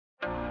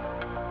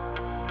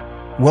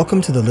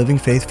Welcome to the Living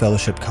Faith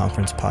Fellowship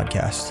Conference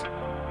podcast.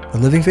 The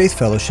Living Faith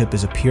Fellowship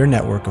is a peer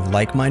network of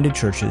like-minded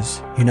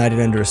churches united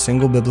under a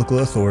single biblical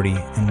authority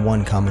and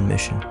one common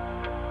mission.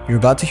 You're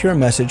about to hear a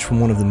message from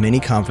one of the many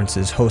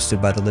conferences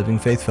hosted by the Living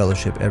Faith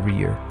Fellowship every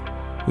year.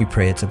 We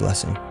pray it's a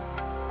blessing.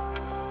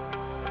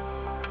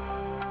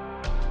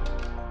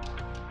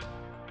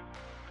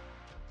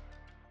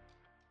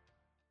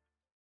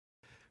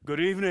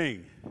 Good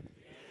evening.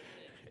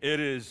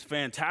 It is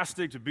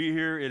fantastic to be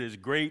here. It is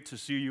great to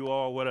see you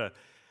all. What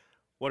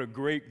a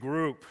great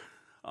group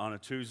on a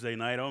Tuesday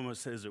night. I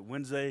almost said, is it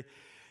Wednesday?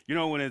 You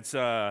know, when it's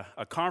a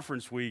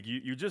conference week,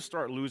 you just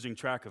start losing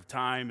track of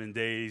time and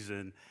days.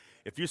 And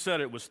if you said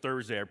it was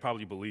Thursday, I'd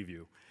probably believe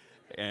you.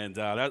 And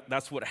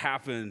that's what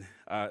happens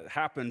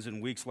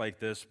in weeks like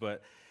this.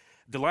 But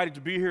delighted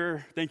to be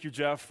here. Thank you,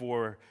 Jeff,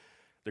 for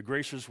the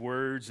gracious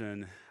words.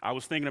 And I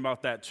was thinking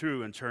about that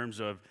too in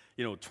terms of,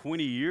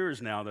 20 years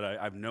now that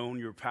I've known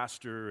your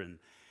pastor,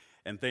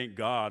 and thank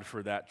God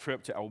for that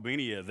trip to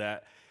Albania.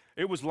 That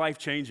it was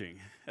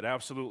life-changing. It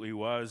absolutely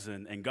was,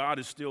 and God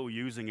is still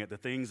using it. The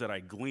things that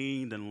I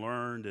gleaned and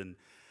learned and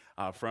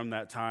from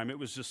that time, it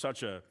was just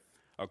such a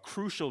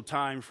crucial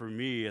time for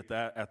me at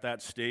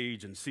that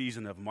stage and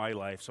season of my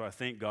life. So I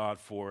thank God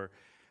for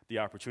the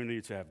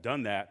opportunity to have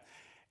done that.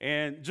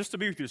 And just to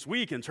be with you this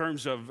week, in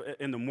terms of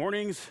in the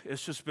mornings,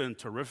 it's just been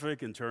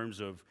terrific in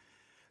terms of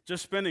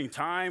just spending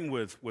time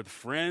with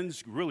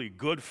friends, really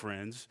good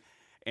friends,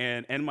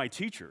 and my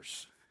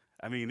teachers.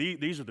 I mean,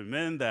 these are the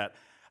men that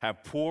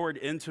have poured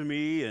into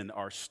me and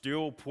are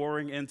still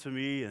pouring into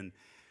me, and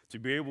to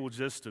be able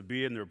just to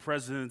be in their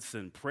presence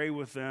and pray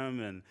with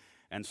them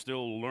and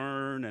still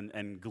learn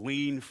and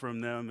glean from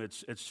them,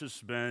 it's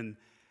just been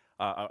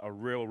a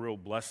real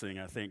blessing.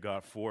 I thank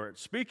God for it.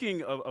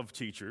 Speaking of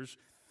teachers,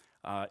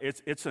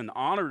 it's an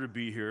honor to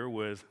be here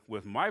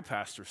with my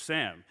pastor,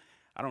 Sam.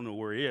 I don't know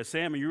where he is.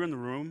 Sam, are you in the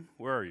room?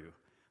 Where are you?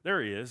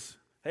 There he is.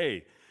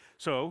 Hey,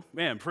 so,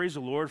 man, praise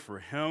the Lord for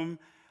him.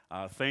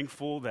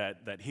 Thankful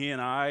that he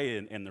and I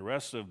and the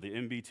rest of the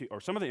MBT,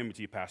 or some of the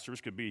MBT pastors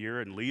could be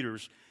here, and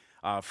leaders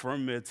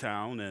from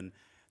Midtown, and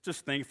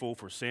just thankful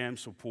for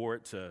Sam's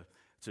support to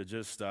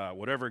just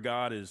whatever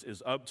God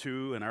is up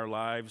to in our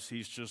lives,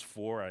 he's just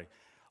for. I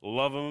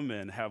love him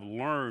and have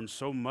learned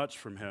so much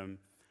from him,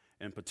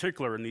 in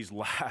particular in these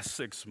last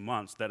 6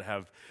 months that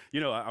have,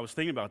 I was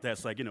thinking about that.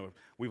 It's like,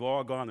 we've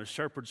all gone to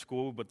shepherd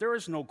school, but there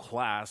is no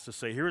class to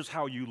say, here's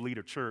how you lead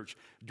a church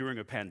during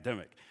a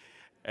pandemic.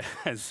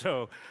 And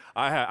so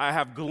I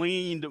have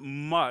gleaned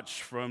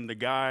much from the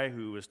guy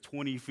who is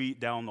 20 feet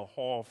down the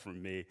hall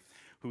from me,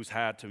 who's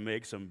had to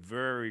make some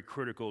very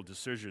critical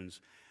decisions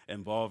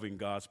involving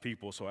God's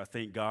people. So I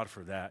thank God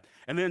for that.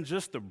 And then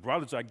just the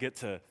brothers I get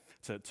to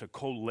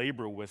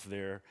co-labor with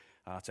there,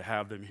 to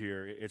have them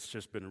here, it's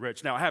just been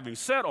rich. Now, having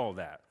said all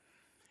that,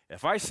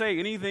 if I say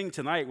anything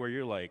tonight where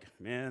you're like,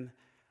 man,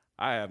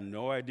 I have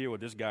no idea where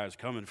this guy is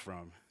coming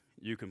from,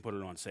 you can put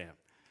it on Sam,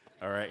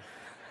 all right?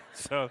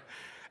 So,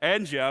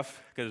 and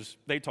Jeff, because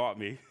they taught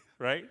me,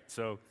 right?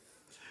 So,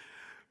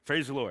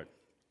 praise the Lord.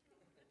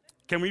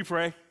 Can we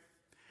pray?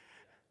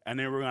 And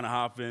then we're going to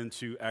hop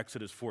into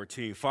Exodus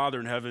 14. Father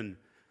in heaven,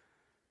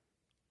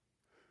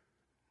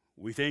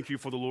 we thank you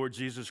for the Lord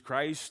Jesus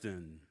Christ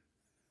and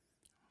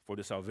for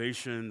the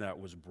salvation that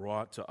was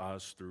brought to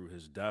us through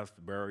his death,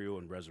 burial,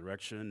 and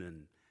resurrection.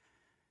 And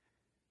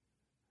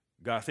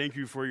God, thank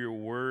you for your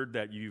word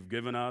that you've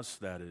given us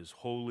that is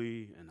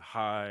holy and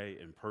high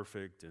and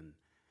perfect and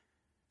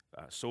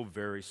so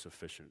very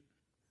sufficient.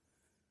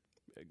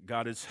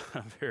 God, it's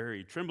a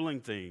very trembling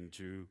thing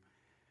to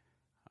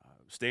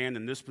stand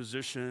in this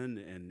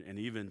position and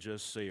even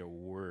just say a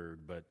word.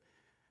 But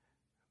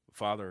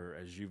Father,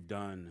 as you've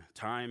done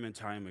time and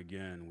time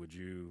again, would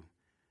you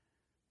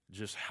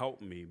just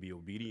help me be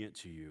obedient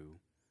to you,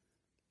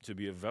 to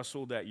be a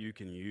vessel that you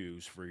can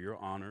use for your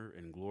honor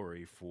and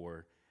glory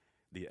for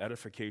the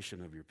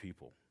edification of your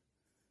people.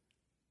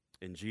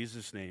 In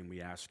Jesus' name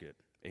we ask it.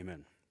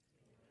 Amen.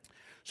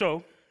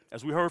 So,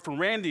 as we heard from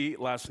Randy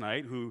last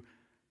night, who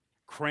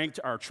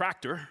cranked our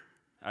tractor,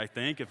 I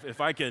think,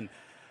 if I can,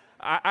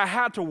 I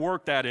had to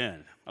work that in.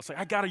 I was like,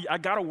 I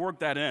gotta work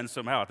that in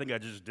somehow. I think I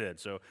just did.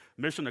 So,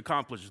 mission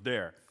accomplished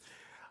there.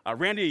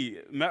 Randy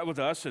met with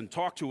us and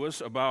talked to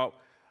us about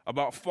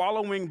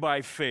following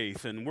by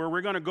faith. And where we're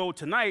going to go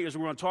tonight is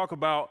we're going to talk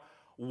about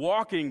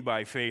walking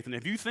by faith. And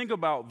if you think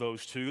about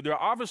those two, they're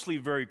obviously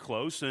very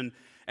close, and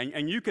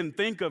you can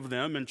think of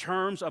them in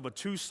terms of a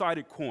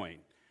two-sided coin,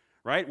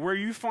 right? Where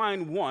you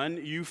find one,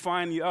 you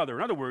find the other.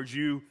 In other words,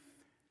 you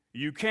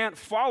can't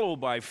follow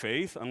by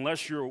faith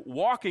unless you're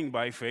walking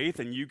by faith,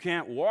 and you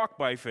can't walk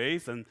by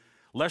faith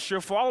unless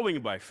you're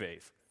following by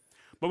faith.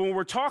 But when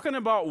we're talking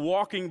about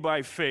walking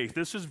by faith,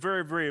 this is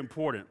very, very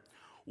important.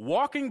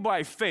 Walking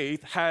by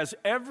faith has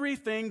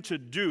everything to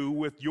do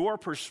with your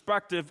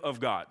perspective of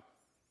God.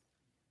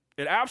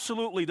 It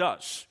absolutely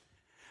does.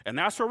 And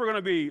that's where we're going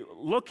to be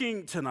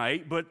looking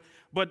tonight. But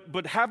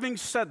having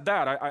said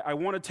that, I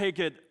want to take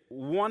it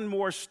one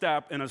more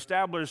step and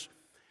establish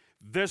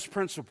this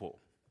principle.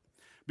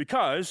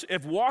 Because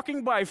if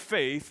walking by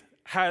faith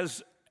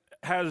has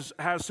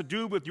has to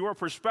do with your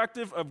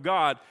perspective of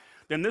God,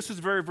 then this is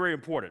very, very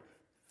important.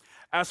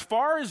 As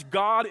far as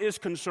God is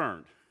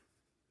concerned,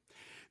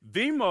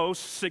 the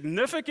most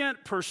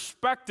significant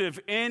perspective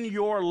in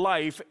your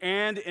life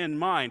and in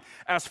mine,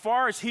 as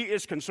far as he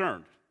is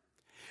concerned,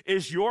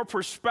 is your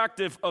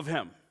perspective of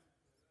him.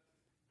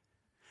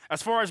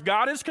 As far as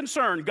God is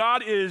concerned,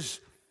 God is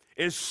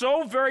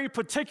so very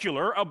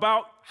particular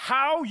about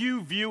how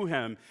you view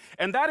him.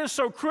 And that is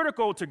so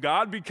critical to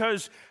God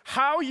because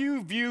how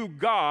you view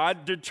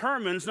God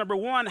determines, number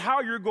one, how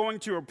you're going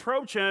to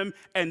approach him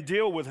and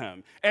deal with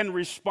him and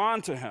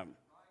respond to him.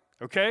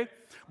 Okay?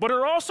 But it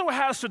also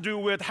has to do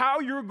with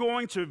how you're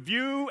going to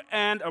view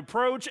and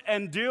approach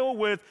and deal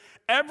with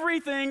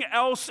everything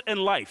else in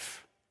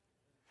life.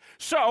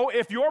 So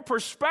if your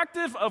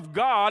perspective of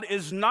God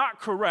is not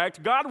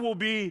correct, God will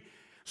be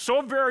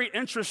so very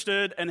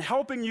interested in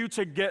helping you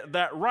to get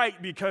that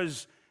right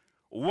because,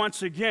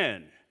 once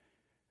again,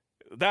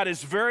 that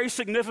is very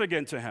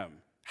significant to him.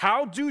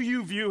 How do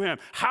you view him?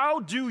 How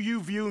do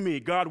you view me?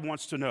 God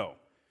wants to know.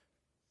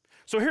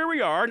 So here we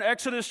are in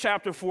Exodus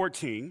chapter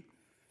 14,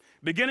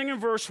 beginning in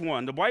verse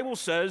 1. The Bible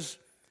says,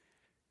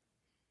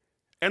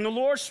 "And the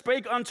Lord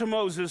spake unto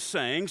Moses,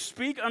 saying,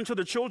 Speak unto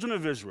the children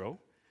of Israel,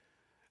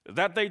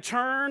 that they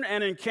turn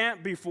and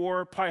encamp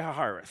before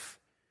Pi-hahiroth,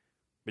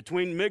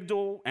 between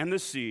Migdol and the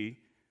sea,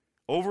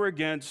 over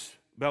against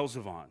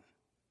Baal-zephon.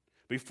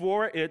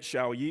 Before it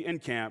shall ye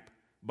encamp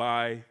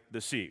by the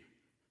sea."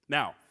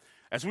 Now,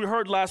 as we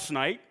heard last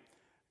night,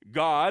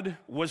 God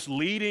was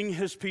leading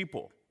his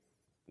people.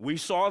 We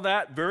saw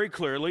that very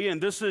clearly,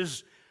 and this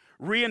is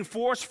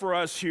reinforced for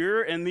us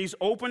here in these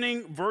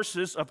opening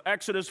verses of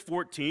Exodus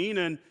 14,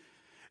 and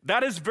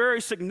that is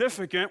very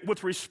significant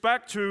with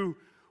respect to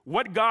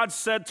what God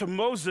said to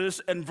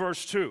Moses in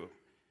verse 2.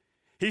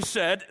 He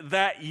said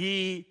that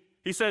they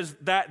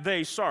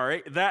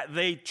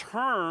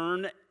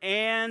turn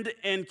and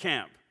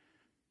encamp.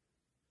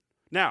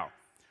 Now,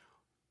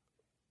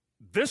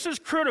 this is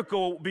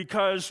critical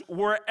because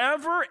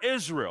wherever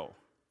Israel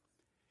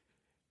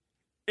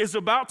is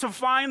about to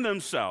find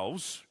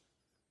themselves,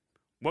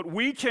 what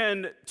we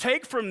can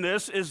take from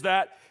this is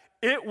that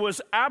it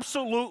was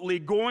absolutely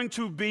going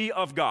to be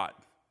of God.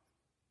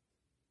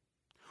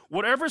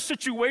 Whatever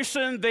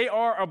situation they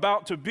are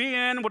about to be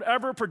in,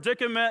 whatever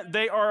predicament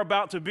they are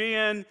about to be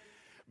in,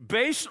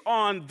 based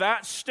on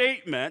that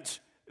statement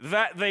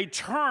that they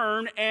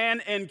turn and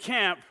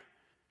encamp,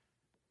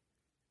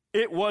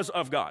 it was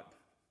of God.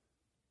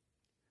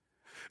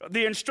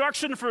 The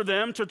instruction for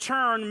them to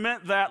turn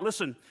meant that,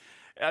 listen,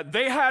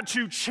 they had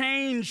to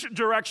change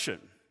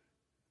direction.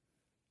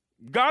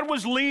 God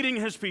was leading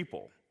his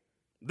people.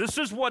 This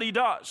is what he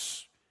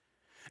does.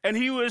 And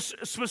he was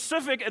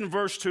specific in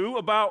verse 2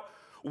 about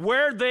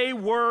where they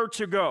were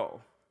to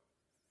go.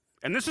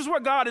 And this is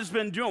what God has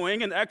been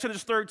doing in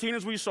Exodus 13,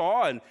 as we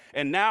saw,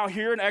 and now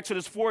here in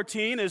Exodus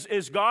 14,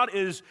 is God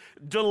is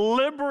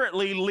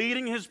deliberately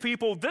leading his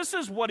people. This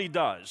is what he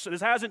does.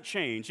 It hasn't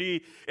changed.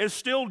 He is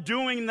still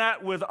doing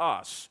that with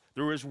us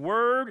through his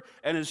word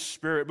and his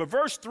spirit. But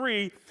verse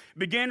 3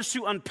 begins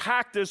to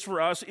unpack this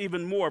for us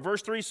even more.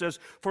 Verse 3 says,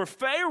 "For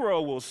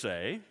Pharaoh will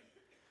say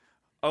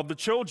of the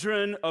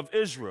children of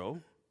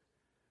Israel,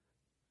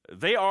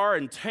 they are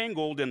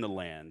entangled in the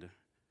land.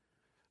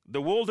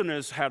 The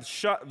wilderness hath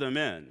shut them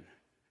in.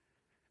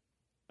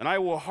 And I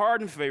will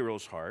harden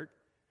Pharaoh's heart,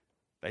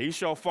 that he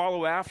shall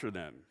follow after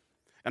them.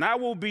 And I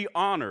will be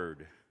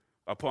honored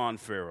upon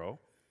Pharaoh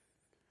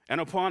and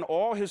upon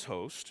all his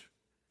host,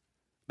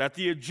 that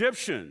the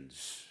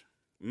Egyptians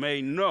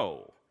may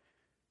know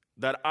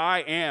that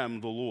I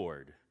am the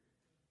Lord."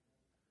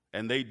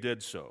 And they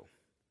did so.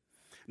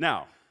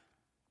 Now,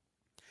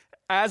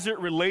 as it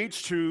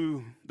relates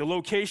to the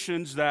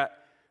locations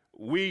that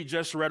we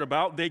just read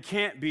about, they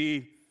can't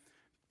be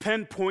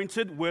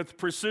pinpointed with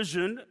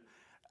precision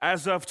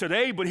as of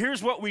today, but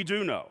here's what we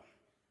do know.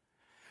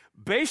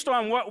 Based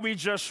on what we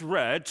just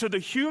read, to the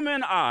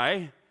human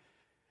eye,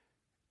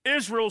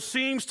 Israel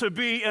seems to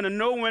be in a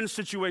no-win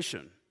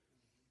situation.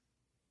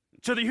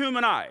 To the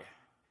human eye.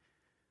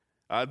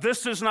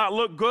 This does not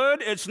look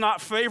good. It's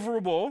not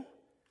favorable.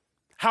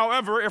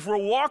 However, if we're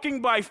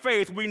walking by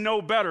faith, we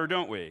know better,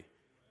 don't we?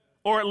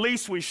 Or at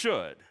least we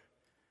should.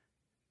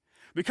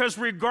 Because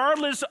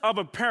regardless of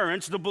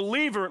appearance, the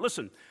believer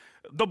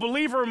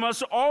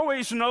must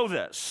always know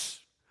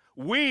this.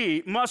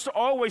 We must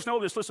always know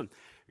this. Listen,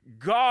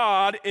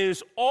 God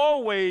is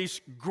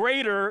always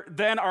greater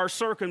than our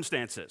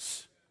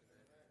circumstances.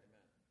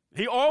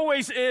 He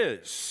always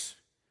is.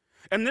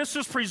 And this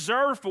is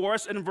preserved for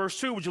us in verse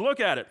 2. Would you look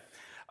at it?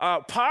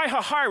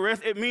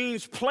 Pi-hahiroth, it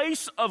means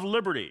place of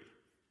liberty.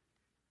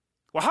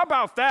 Well, how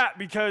about that?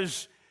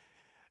 Because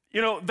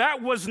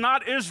that was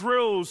not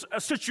Israel's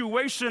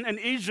situation in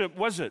Egypt,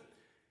 was it?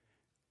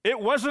 It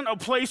wasn't a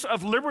place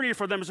of liberty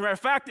for them. As a matter of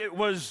fact, it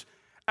was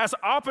as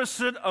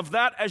opposite of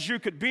that as you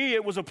could be.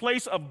 It was a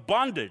place of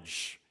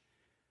bondage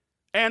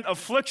and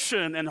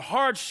affliction and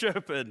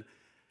hardship and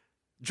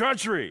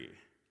drudgery.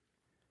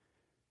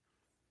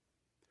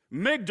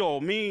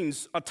 Migdol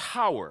means a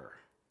tower.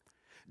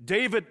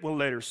 David will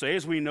later say,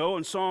 as we know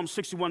in Psalm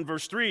 61,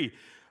 verse 3,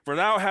 "For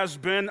thou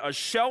hast been a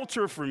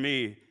shelter for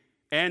me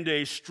and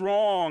a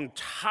strong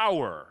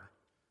tower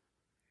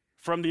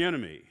from the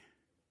enemy."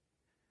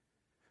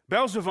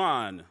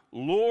 Beelzebub,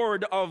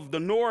 Lord of the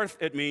North,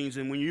 it means,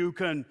 and when you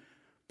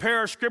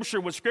compare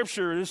Scripture with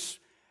Scripture, this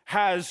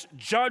has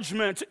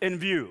judgment in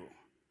view.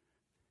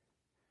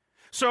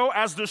 So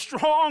as the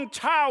strong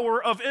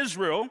tower of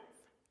Israel,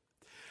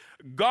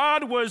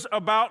 God was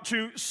about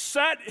to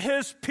set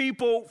his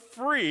people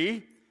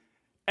free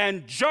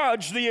and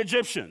judge the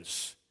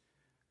Egyptians.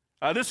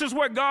 This is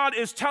what God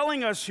is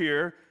telling us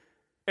here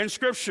in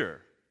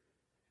Scripture.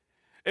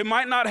 It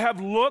might not have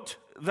looked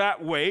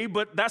that way,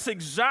 but that's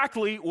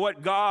exactly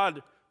what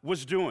God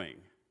was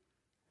doing.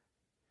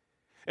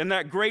 In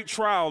that great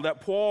trial that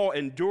Paul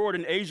endured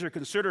in Asia,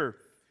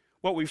 consider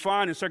what we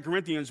find in 2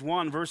 Corinthians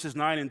 1, verses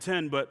 9 and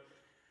 10. "But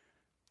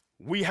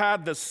we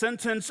had the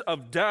sentence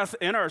of death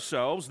in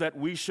ourselves, that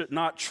we should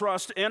not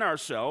trust in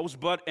ourselves,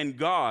 but in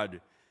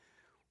God,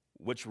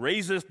 which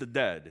raiseth the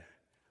dead,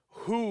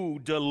 who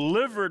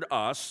delivered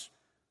us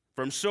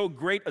from so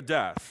great a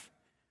death,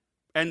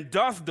 and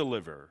doth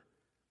deliver,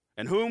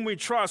 and whom we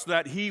trust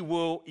that he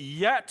will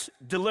yet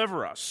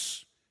deliver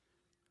us."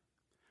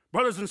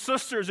 Brothers and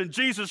sisters in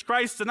Jesus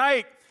Christ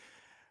tonight,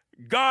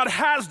 God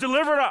has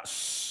delivered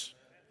us.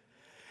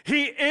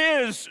 He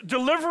is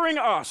delivering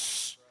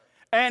us,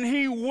 and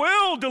he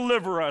will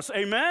deliver us.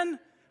 Amen?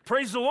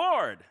 Praise the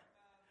Lord.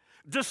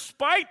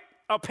 Despite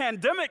a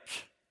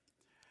pandemic,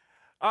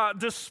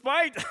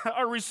 despite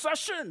a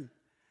recession,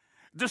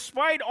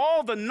 despite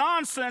all the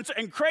nonsense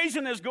and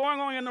craziness going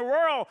on in the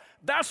world,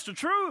 that's the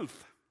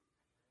truth.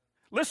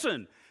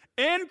 Listen,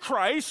 in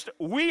Christ,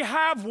 we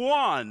have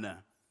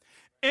won.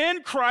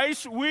 In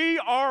Christ, we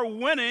are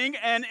winning,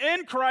 and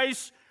in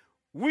Christ,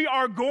 we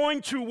are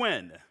going to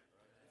win.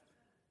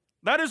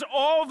 That is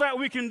all that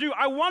we can do.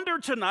 I wonder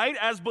tonight,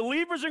 as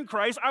believers in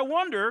Christ, I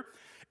wonder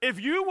if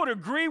you would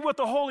agree with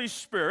the Holy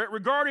Spirit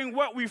regarding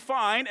what we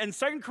find in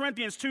 2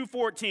 Corinthians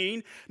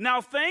 2:14. "Now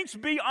thanks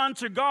be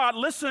unto God,"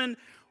 listen,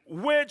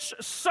 "which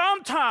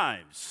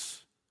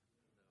sometimes,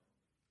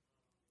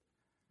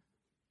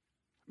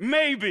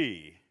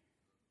 maybe,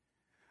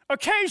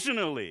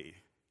 occasionally."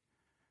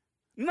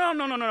 No.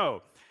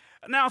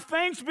 "Now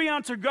thanks be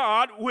unto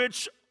God,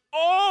 which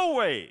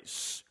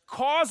always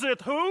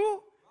causeth"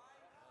 who?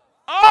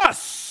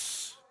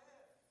 Us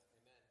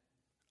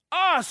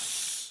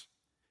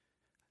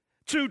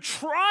to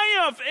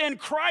triumph in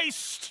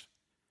Christ.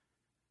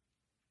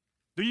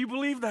 Do you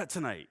believe that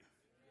tonight?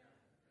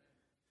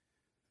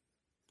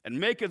 "And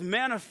maketh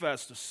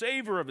manifest the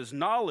savor of his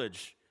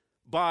knowledge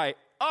by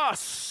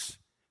us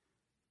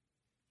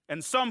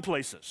in some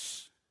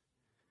places."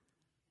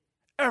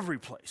 Every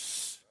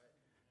place.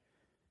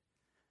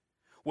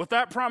 With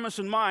that promise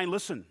in mind,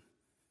 listen,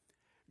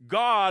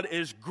 God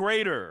is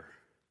greater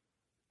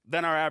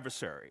than our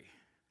adversary.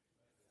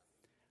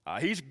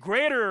 He's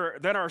greater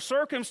than our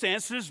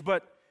circumstances,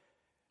 but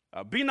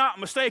be not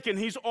mistaken,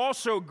 he's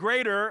also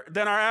greater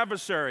than our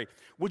adversary.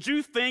 Would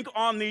you think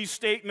on these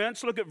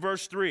statements? Look at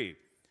verse 3.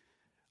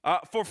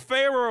 "For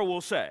Pharaoh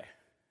will say,"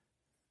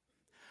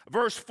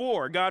 verse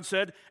 4, God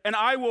said, "and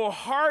I will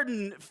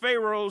harden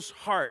Pharaoh's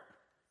heart."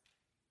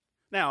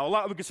 Now, a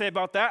lot we could say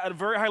about that at a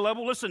very high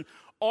level. Listen,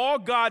 all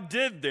God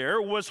did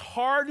there was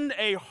harden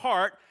a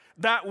heart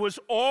that was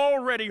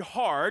already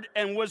hard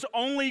and was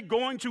only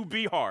going to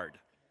be hard.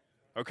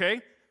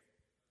 Okay?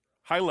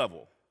 High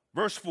level.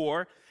 Verse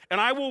 4,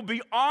 "And I will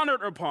be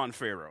honored upon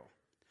Pharaoh,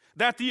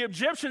 that the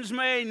Egyptians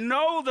may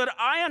know that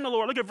I am the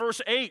Lord." Look at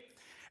verse 8.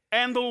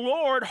 "And the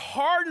Lord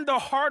hardened the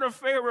heart of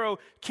Pharaoh,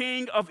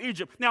 king of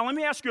Egypt." Now, let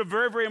me ask you a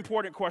very, very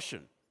important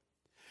question.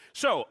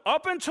 So,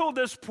 up until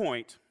this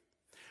point,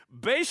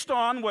 based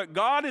on what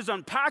God is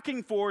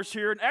unpacking for us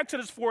here in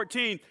Exodus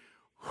 14,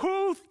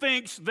 who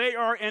thinks they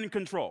are in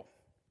control?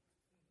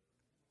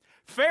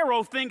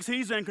 Pharaoh thinks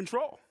he's in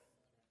control.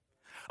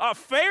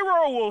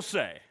 Pharaoh will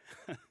say,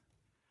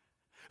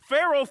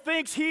 Pharaoh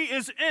thinks he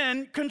is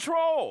in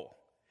control.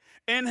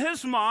 In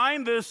his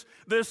mind,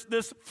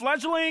 this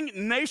fledgling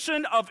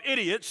nation of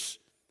idiots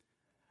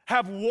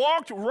have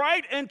walked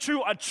right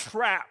into a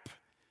trap,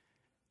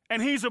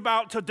 and he's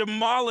about to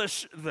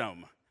demolish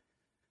them.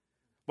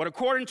 But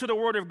according to the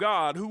word of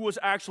God, who was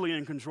actually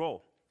in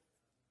control?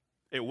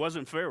 It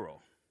wasn't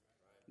Pharaoh.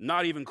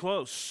 Not even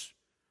close.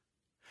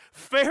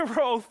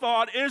 Pharaoh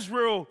thought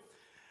Israel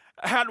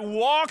had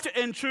walked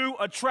into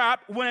a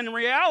trap when in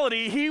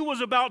reality he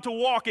was about to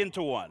walk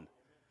into one.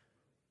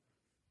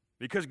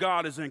 Because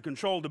God is in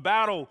control. The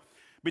battle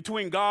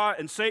between God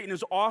and Satan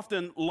is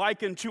often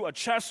likened to a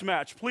chess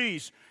match.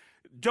 Please,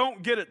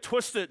 don't get it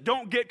twisted.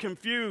 Don't get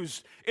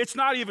confused. It's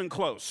not even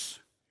close.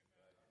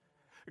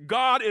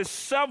 God is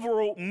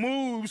several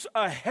moves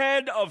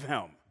ahead of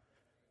him.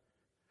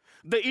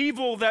 The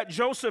evil that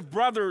Joseph's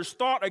brothers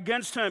thought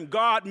against him,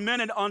 God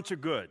meant it unto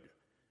good.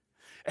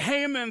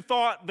 Haman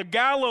thought the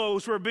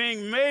gallows were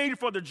being made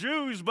for the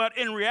Jews, but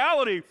in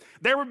reality,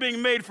 they were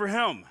being made for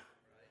him.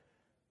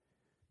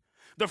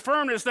 The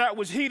furnace that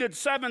was heated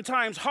 7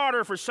 times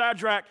hotter for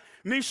Shadrach,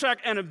 Meshach,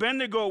 and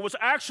Abednego was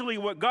actually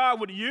what God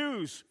would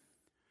use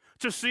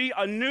to see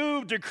a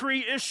new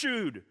decree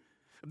issued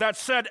that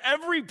said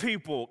every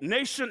people,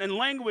 nation, and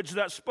language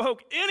that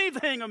spoke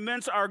anything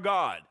against our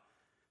God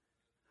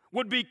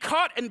would be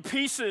cut in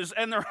pieces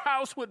and their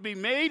house would be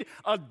made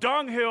a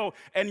dunghill.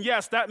 And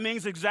yes, that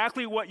means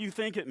exactly what you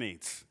think it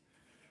means.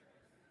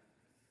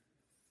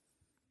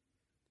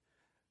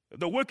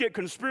 The wicked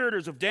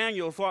conspirators of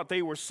Daniel thought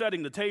they were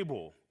setting the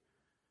table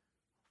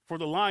for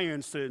the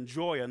lions to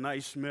enjoy a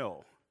nice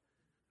meal.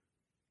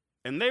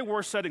 And they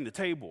were setting the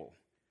table,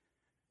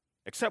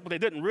 except what they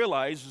didn't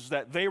realize is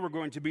that they were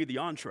going to be the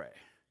entree,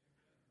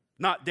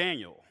 not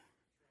Daniel.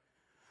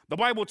 The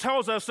Bible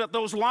tells us that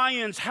those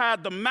lions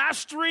had the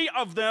mastery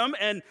of them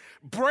and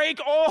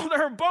break all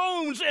their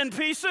bones in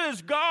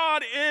pieces.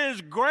 God is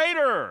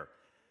greater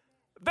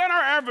than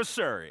our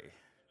adversary,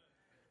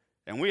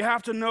 and we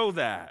have to know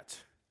that.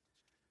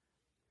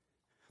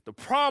 The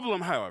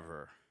problem,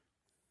 however,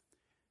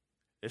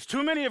 is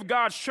too many of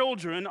God's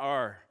children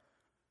are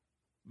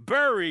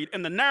buried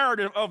in the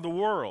narrative of the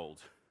world.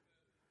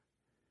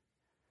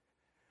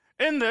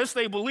 In this,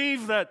 they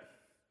believe that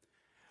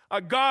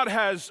God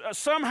has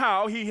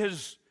somehow he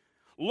has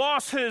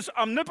lost his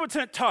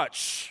omnipotent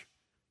touch.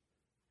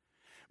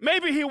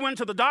 Maybe he went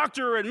to the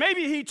doctor and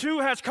maybe he too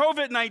has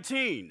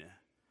COVID-19.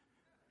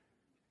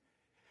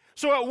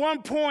 So at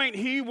one point,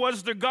 he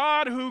was the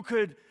God who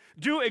could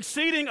do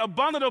exceeding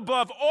abundant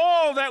above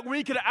all that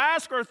we could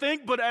ask or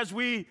think, but as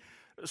we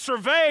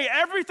survey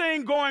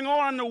everything going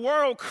on in the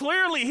world,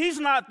 clearly he's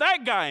not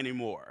that guy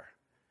anymore.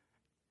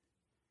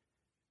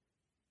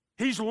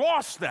 He's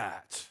lost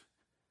that.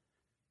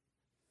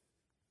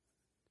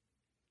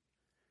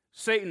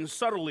 Satan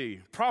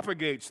subtly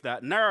propagates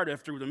that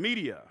narrative through the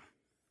media.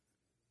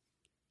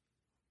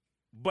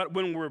 But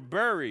when we're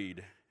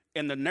buried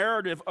in the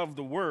narrative of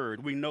the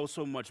word, we know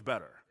so much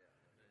better.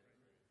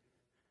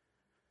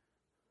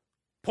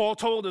 Paul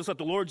told us that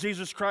the Lord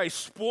Jesus Christ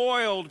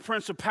spoiled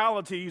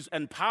principalities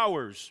and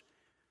powers,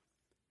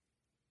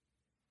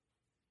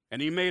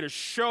 and he made a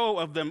show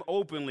of them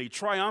openly,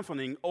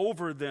 triumphing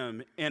over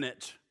them in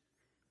it.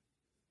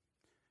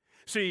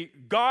 See,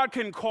 God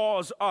can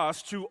cause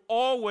us to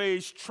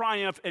always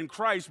triumph in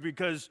Christ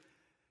because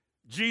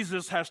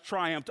Jesus has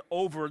triumphed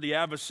over the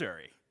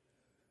adversary.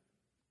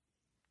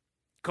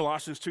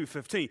 Colossians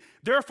 2:15.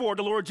 Therefore,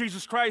 the Lord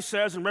Jesus Christ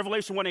says in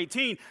Revelation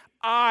 1:18,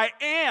 I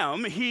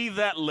am he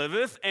that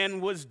liveth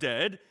and was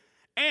dead,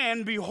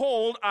 and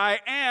behold, I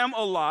am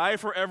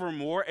alive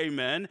forevermore,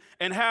 amen,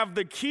 and have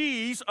the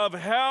keys of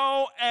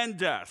hell and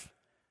death.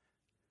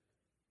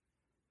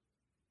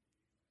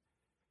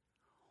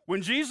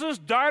 When Jesus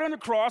died on the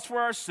cross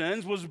for our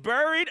sins, was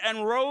buried,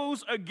 and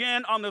rose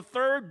again on the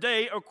 3rd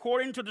day,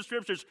 according to the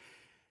scriptures,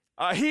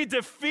 he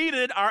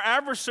defeated our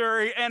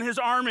adversary and his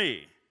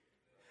army.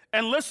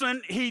 And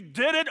listen, he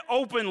did it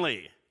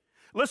openly.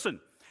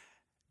 Listen,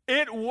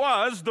 it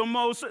was the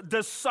most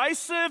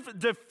decisive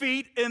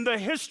defeat in the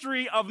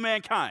history of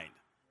mankind.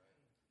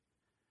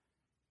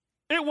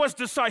 It was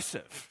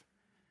decisive.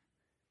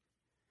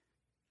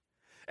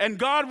 And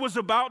God was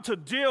about to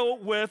deal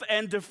with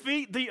and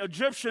defeat the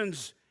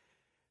Egyptians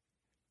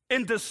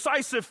in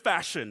decisive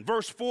fashion.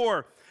 Verse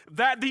 4,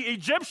 that the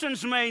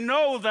Egyptians may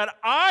know that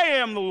I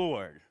am the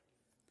Lord.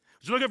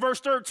 So look at verse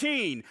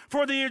 13.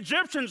 For the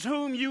Egyptians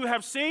whom you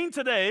have seen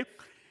today,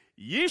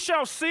 ye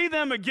shall see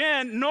them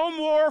again no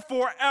more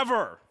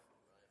forever.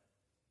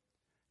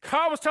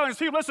 God was telling his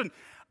people, listen,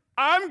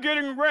 I'm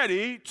getting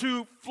ready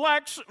to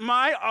flex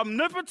my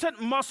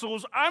omnipotent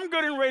muscles. I'm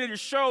getting ready to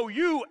show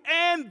you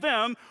and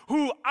them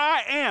who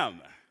I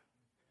am.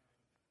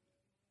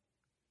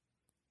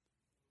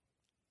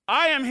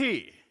 I am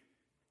he.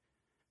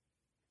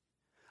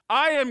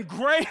 I am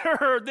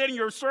greater than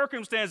your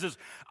circumstances.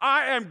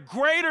 I am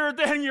greater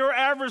than your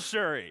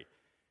adversary.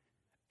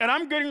 And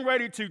I'm getting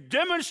ready to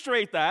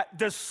demonstrate that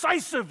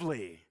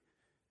decisively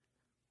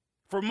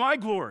for my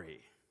glory.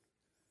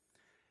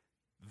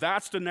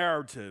 That's the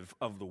narrative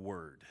of the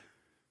word,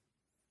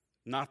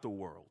 not the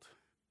world.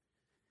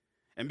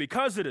 And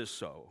because it is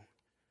so,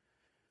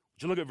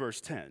 would you look at verse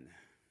 10?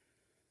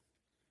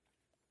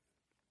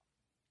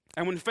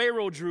 And when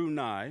Pharaoh drew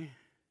nigh,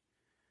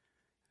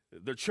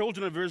 the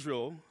children of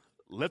Israel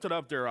lifted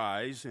up their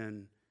eyes,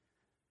 and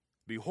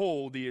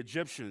behold, the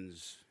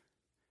Egyptians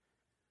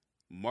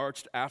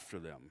marched after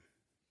them,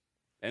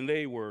 and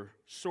they were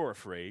sore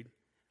afraid.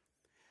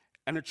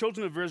 And the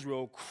children of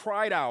Israel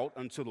cried out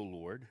unto the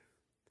Lord,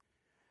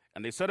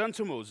 and they said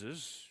unto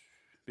Moses,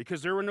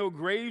 because there were no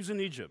graves in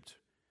Egypt,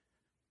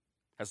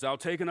 hast thou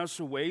taken us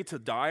away to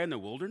die in the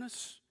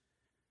wilderness?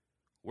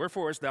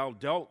 Wherefore hast thou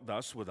dealt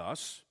thus with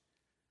us,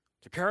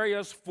 to carry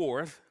us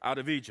forth out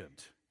of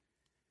Egypt?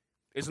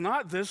 Is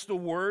not this the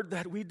word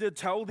that we did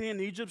tell thee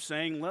in Egypt,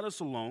 saying, let us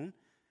alone,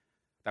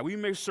 that we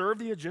may serve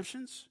the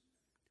Egyptians?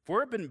 For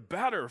it had been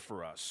better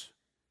for us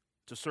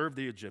to serve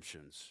the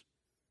Egyptians,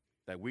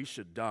 that we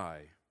should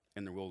die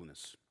in the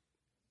wilderness.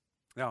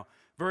 Now,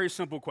 very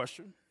simple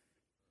question.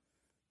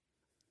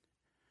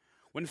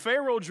 When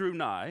Pharaoh drew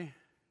nigh,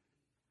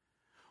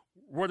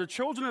 were the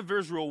children of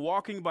Israel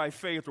walking by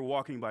faith or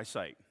walking by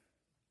sight?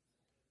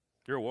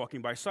 They were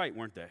walking by sight,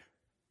 weren't they?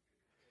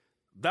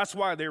 That's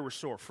why they were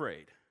so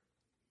afraid.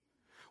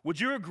 Would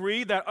you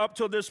agree that up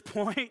to this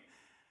point,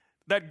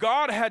 that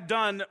God had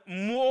done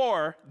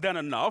more than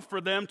enough for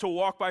them to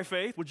walk by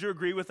faith? Would you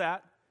agree with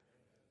that?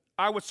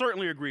 I would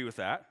certainly agree with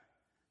that.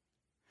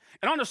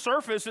 And on the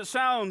surface, it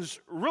sounds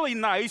really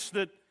nice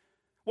that,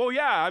 well,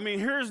 yeah, I mean,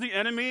 here's the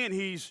enemy, and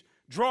he's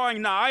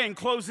drawing nigh and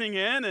closing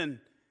in, and,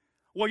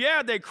 well,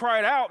 yeah, they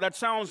cried out. That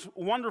sounds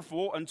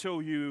wonderful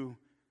until you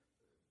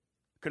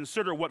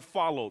consider what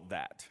followed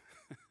that.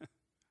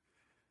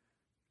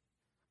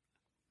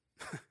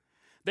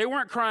 They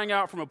weren't crying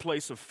out from a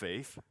place of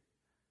faith.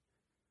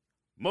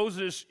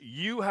 Moses,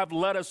 you have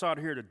led us out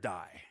here to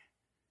die.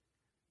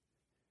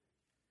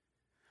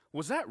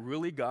 Was that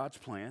really God's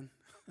plan?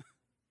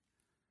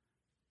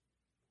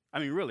 I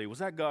mean, really, was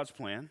that God's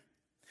plan?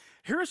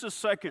 Here's the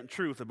second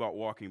truth about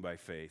walking by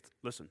faith.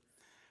 Listen,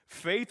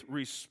 faith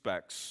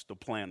respects the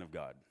plan of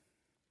God.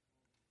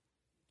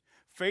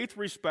 Faith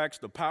respects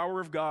the power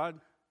of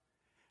God,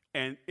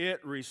 and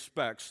it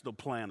respects the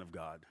plan of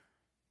God.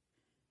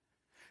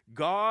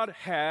 God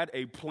had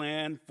a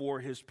plan for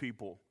his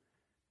people.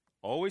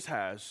 Always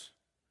has,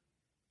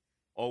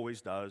 always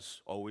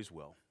does, always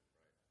will.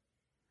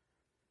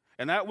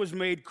 And that was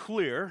made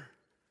clear.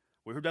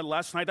 We heard that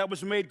last night. That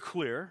was made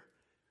clear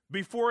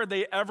before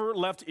they ever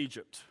left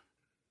Egypt.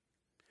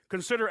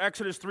 Consider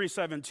Exodus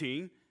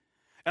 3:17.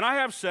 And I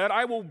have said,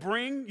 I will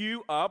bring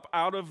you up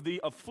out of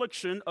the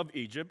affliction of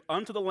Egypt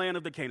unto the land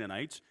of the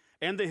Canaanites,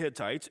 and the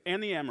Hittites,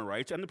 and the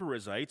Amorites, and the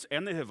Perizzites,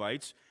 and the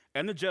Hivites,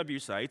 and the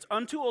Jebusites,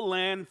 unto a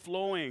land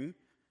flowing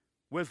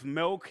with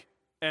milk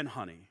and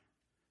honey.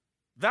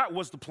 That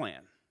was the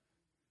plan.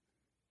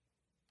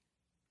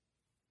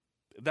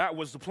 That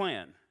was the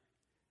plan.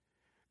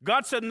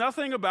 God said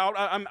nothing about,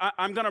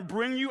 I'm going to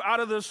bring you out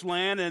of this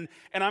land, and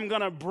I'm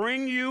going to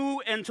bring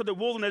you into the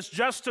wilderness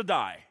just to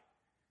die.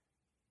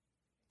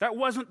 That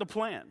wasn't the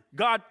plan.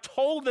 God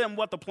told them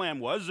what the plan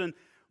was, and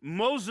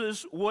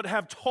Moses would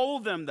have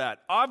told them that.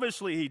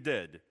 Obviously, he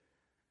did.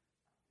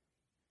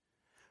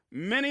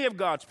 Many of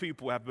God's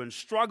people have been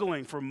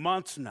struggling for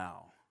months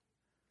now,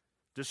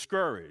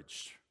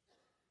 discouraged,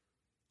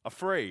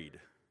 afraid.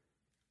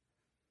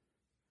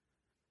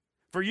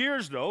 For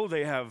years, though,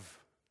 they have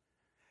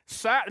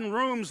sat in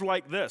rooms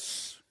like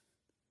this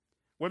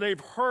where they've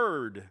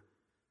heard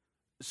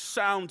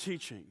sound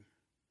teaching.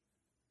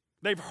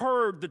 They've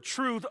heard the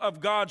truth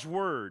of God's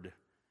word.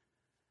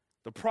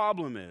 The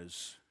problem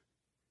is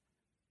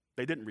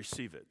they didn't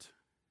receive it.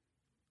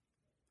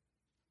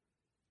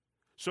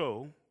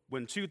 So,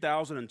 when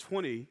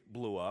 2020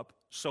 blew up,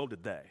 so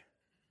did they.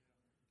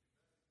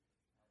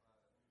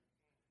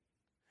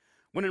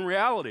 When in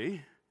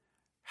reality,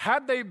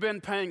 had they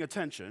been paying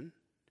attention,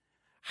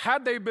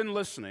 had they been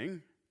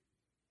listening,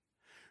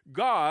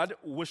 God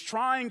was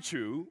trying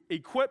to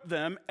equip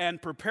them and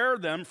prepare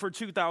them for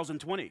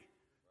 2020.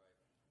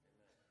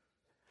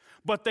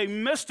 But they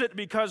missed it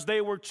because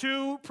they were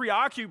too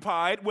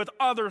preoccupied with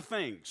other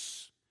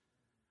things.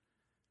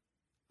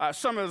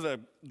 Some of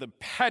the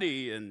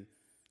petty and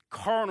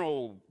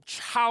carnal,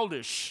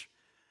 childish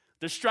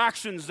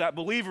distractions that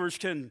believers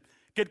can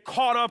get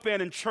caught up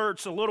in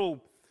church, the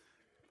little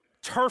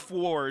turf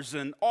wars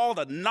and all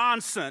the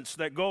nonsense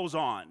that goes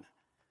on.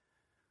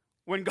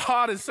 When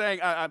God is saying,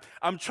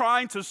 I'm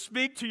trying to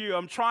speak to you,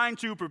 I'm trying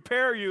to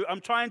prepare you,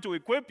 I'm trying to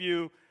equip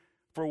you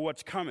for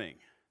what's coming.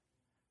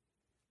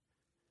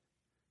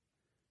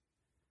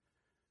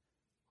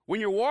 When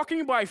you're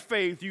walking by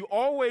faith, you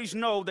always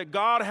know that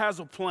God has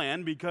a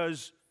plan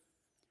because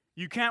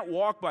you can't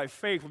walk by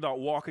faith without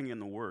walking in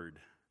the Word.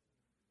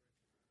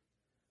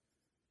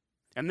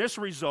 And this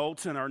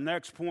results in our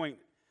next point.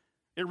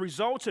 It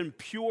results in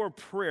pure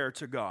prayer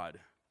to God.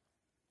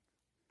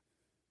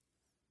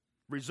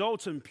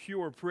 Results in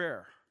pure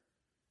prayer.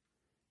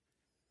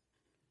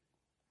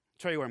 I'll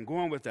tell you where I'm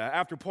going with that.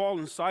 After Paul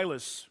and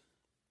Silas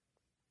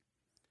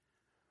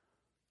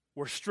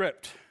were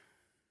stripped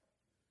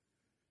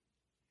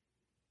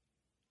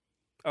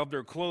of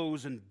their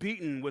clothes and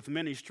beaten with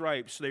many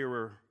stripes, they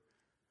were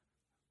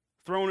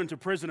thrown into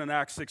prison in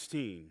Acts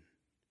 16.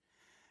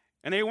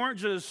 And they weren't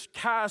just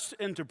cast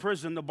into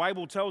prison. The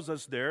Bible tells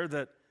us there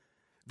that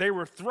they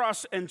were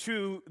thrust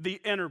into the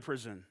inner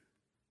prison.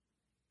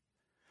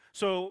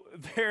 So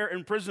their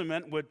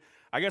imprisonment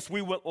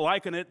we would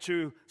liken it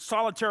to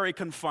solitary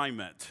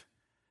confinement.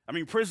 I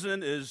mean,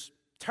 prison is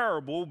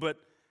terrible, but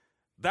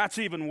that's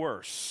even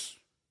worse.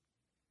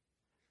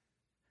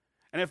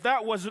 And if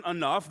that wasn't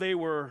enough, they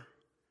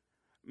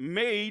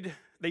made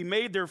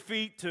their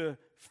feet to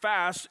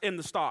fast in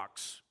the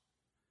stocks.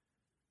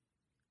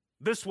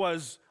 This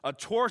was a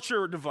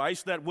torture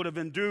device that would have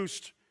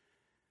induced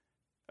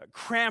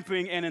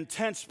cramping and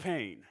intense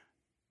pain.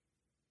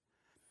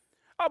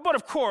 But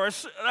of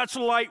course, that's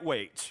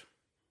lightweight.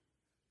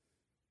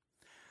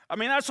 I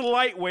mean, that's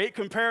lightweight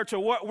compared to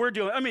what we're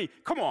doing. I mean,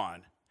 come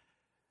on.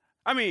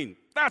 I mean,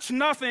 that's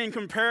nothing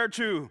compared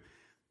to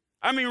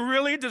I mean,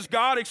 really, does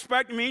God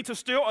expect me to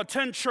still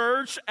attend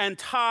church and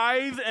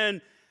tithe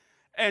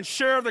and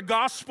share the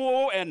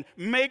gospel and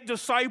make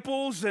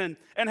disciples and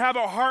have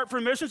a heart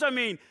for missions? I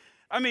mean,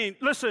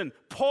 listen,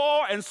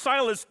 Paul and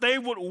Silas, they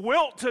would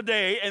wilt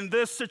today in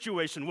this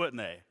situation, wouldn't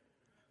they?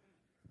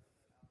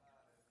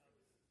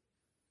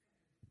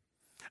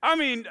 I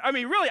mean,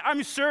 really,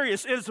 I'm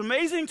serious. It's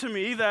amazing to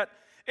me that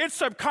it's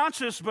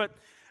subconscious, but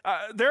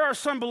there are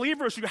some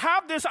believers who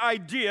have this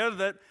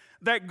idea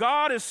that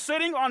God is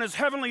sitting on his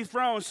heavenly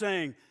throne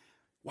saying,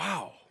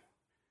 wow,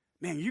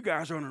 man, you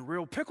guys are in a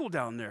real pickle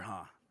down there,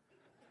 huh?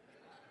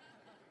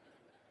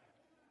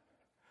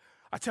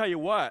 I tell you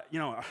what,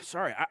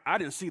 sorry, I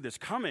didn't see this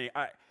coming.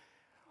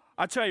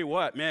 I tell you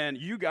what, man,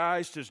 you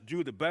guys just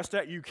do the best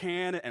that you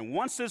can, and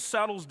once this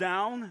settles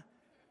down,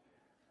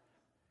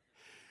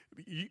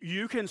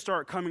 you can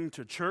start coming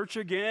to church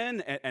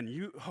again,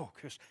 and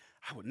Chris,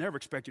 I would never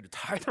expect you to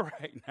tithe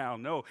right now.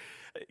 No,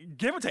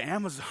 give it to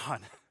Amazon.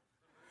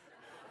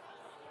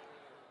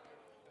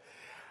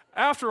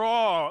 After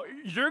all,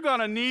 you're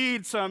going to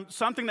need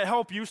something to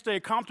help you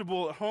stay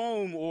comfortable at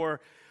home, or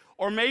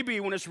maybe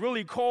when it's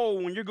really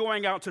cold, when you're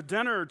going out to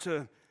dinner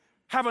to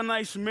have a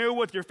nice meal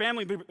with your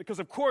family, because,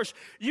 of course,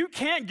 you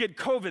can't get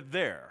COVID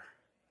there.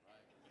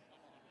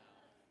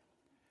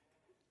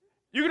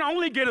 You can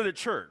only get it at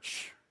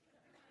church.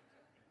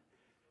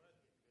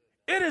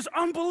 It is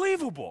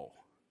unbelievable.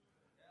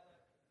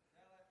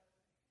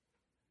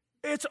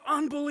 It's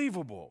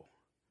unbelievable.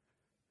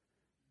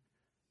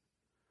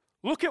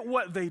 Look at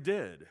what they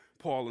did,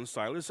 Paul and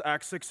Silas,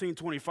 Acts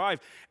 16:25.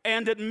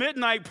 And at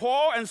midnight,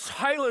 Paul and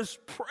Silas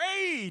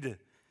prayed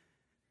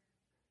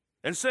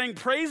and sang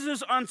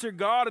praises unto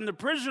God, and the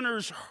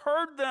prisoners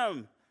heard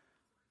them.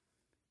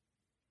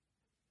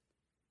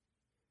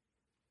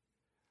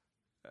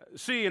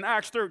 See, in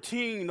Acts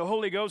 13, the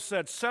Holy Ghost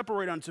said,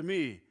 separate unto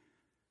me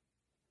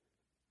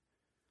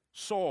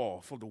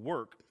Saul for the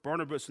work,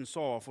 Barnabas and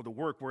Saul for the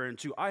work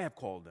whereunto I have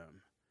called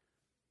them.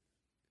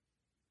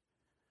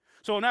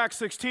 So in Acts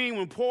 16,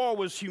 when Paul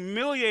was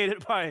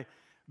humiliated by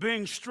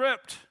being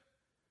stripped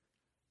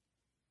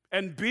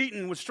and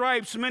beaten with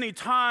stripes many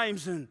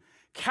times and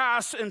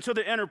cast into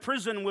the inner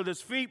prison with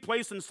his feet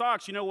placed in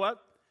stocks, you know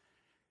what?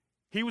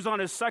 He was on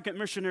his second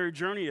missionary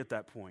journey at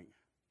that point.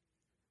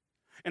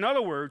 In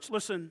other words,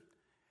 listen,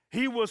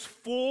 he was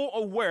full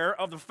aware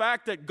of the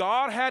fact that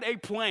God had a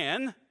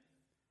plan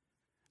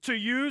to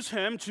use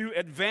him to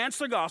advance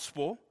the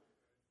gospel,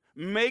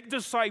 make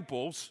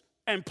disciples,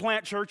 and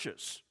plant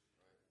churches.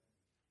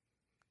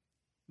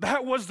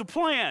 That was the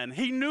plan.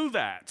 He knew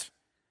that.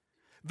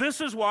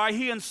 This is why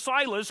he and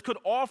Silas could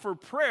offer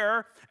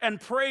prayer and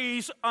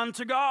praise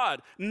unto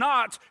God.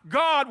 Not,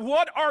 God,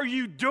 what are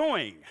you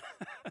doing?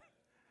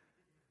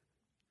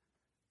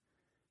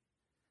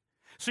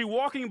 See,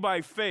 walking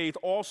by faith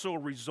also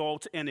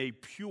results in a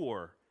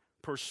pure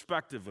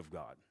perspective of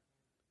God.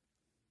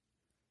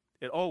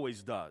 It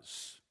always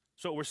does.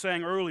 So what we're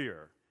saying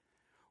earlier,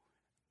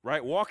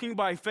 right? Walking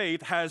by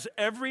faith has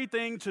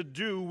everything to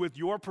do with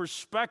your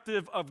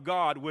perspective of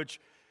God, which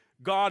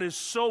God is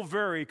so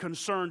very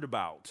concerned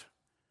about.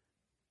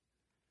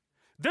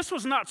 This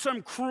was not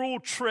some cruel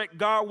trick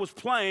God was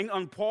playing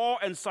on Paul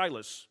and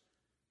Silas.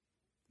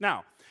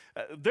 Now,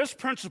 this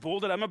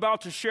principle that I'm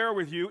about to share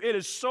with you, it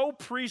is so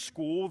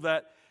preschool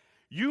that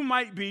you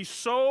might be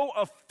so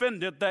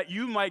offended that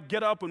you might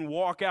get up and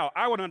walk out.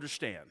 I would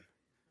understand.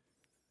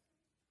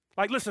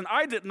 Like, listen,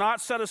 I did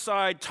not set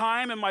aside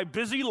time in my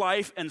busy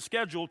life and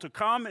schedule to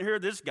come and hear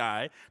this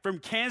guy from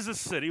Kansas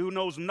City who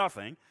knows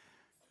nothing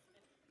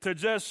to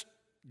just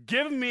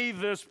give me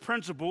this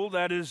principle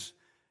that is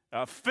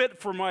fit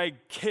for my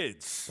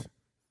kids,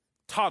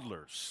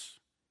 toddlers.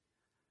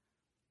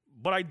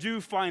 But I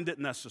do find it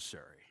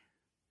necessary.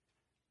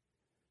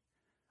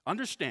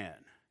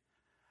 Understand,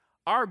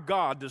 our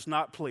God does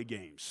not play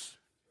games.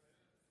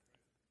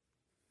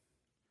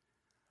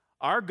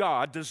 Our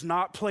God does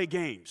not play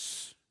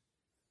games.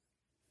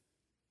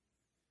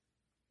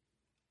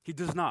 He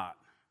does not.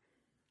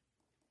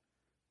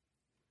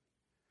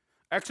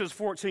 Exodus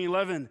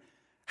 14:11,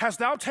 hast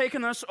thou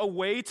taken us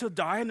away to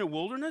die in the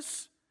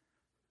wilderness?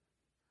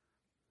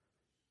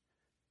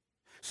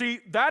 See,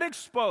 that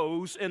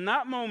exposed, in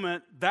that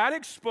moment, that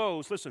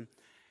exposed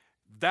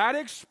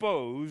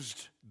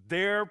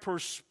their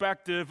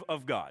perspective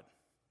of God.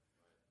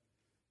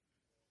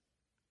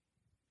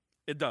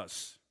 It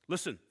does.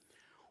 Listen,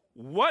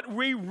 what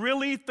we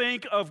really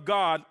think of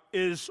God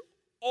is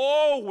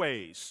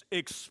always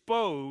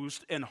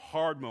exposed in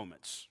hard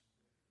moments.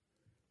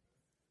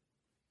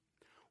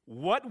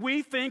 What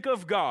we think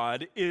of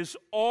God is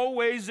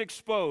always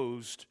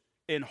exposed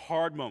in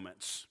hard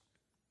moments.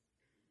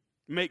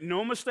 Make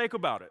no mistake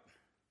about it.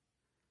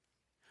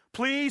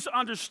 Please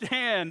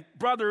understand,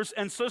 brothers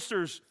and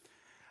sisters,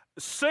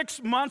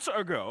 6 months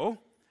ago,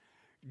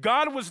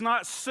 God was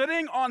not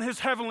sitting on his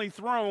heavenly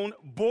throne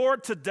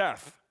bored to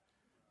death.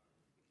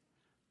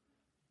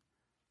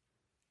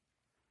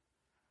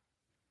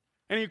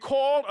 And he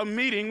called a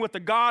meeting with the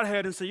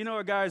Godhead and said, you know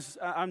what, guys,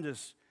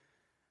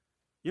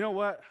 you know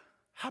what?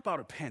 How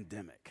about a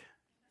pandemic?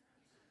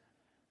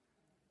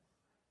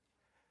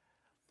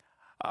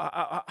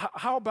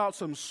 How about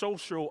some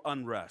social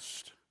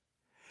unrest?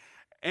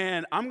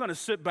 And I'm going to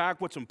sit back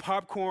with some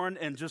popcorn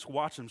and just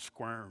watch them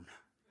squirm.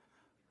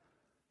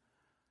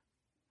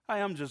 I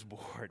am just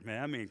bored,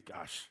 man. I mean,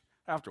 gosh,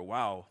 after a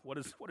while, what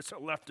is there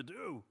left to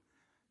do?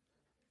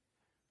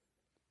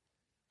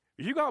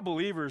 You got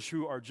believers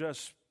who are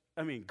just,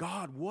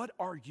 God, what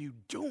are you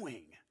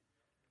doing?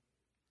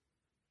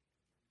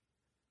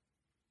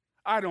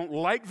 I don't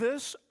like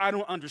this. I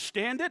don't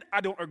understand it. I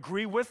don't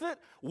agree with it.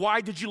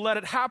 Why did you let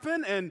it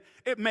happen? And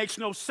it makes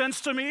no sense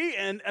to me.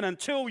 And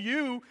until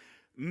you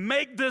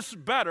make this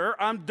better,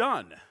 I'm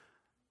done.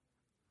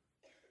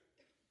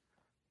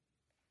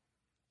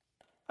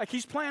 Like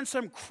he's playing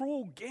some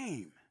cruel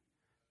game.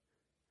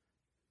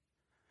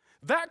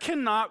 That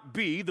cannot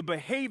be the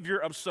behavior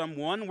of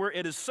someone where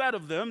it is said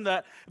of them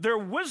that their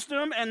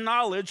wisdom and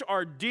knowledge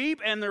are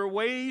deep and their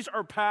ways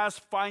are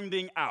past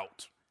finding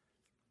out.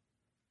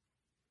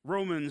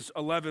 Romans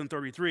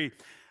 11:33,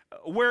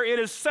 where it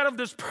is said of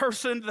this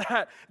person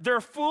that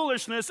their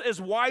foolishness is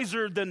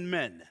wiser than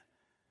men.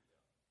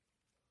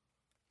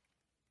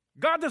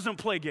 God doesn't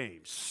play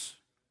games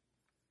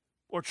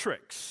or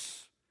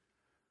tricks.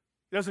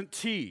 He doesn't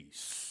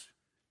tease.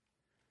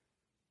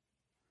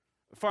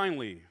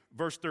 Finally,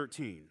 verse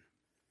 13.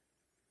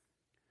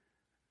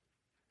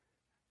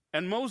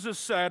 And Moses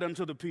said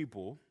unto the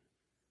people,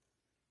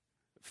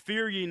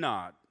 fear ye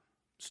not,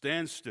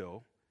 stand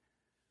still,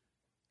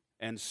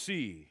 and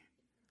see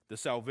the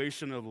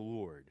salvation of the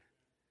Lord,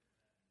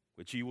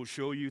 which he will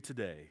show you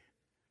today.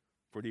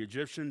 For the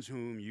Egyptians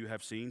whom you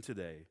have seen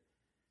today,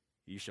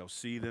 ye shall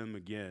see them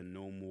again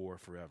no more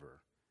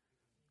forever.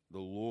 The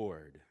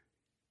Lord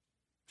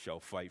shall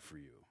fight for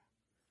you.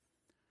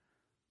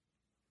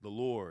 The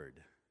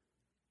Lord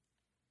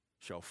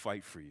shall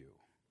fight for you.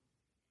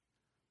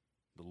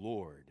 The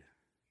Lord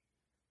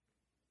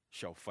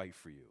shall fight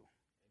for you.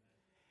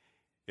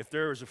 If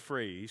there is a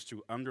phrase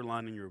to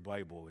underline in your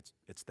Bible,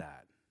 it's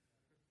that.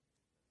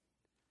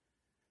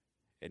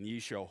 And ye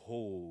shall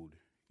hold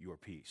your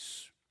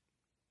peace.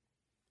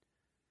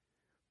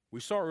 We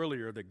saw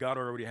earlier that God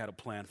already had a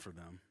plan for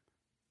them.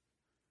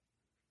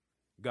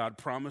 God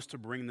promised to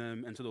bring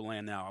them into the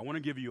land now. I want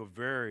to give you a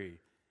very,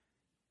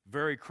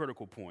 very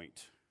critical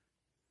point.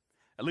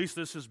 At least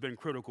this has been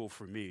critical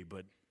for me,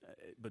 but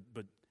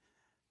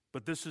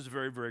this is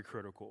very, very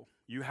critical.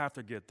 You have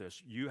to get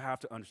this. You have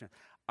to understand.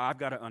 I've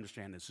got to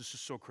understand this. This is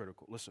so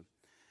critical. Listen,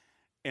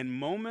 in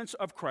moments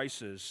of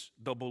crisis,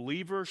 the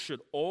believer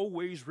should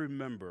always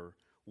remember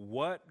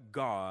what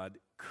God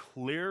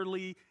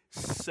clearly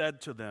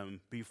said to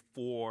them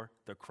before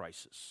the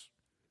crisis.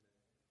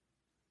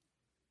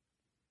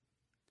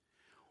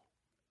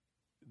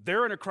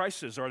 They're in a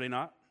crisis, are they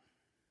not?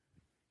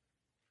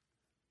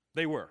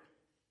 They were.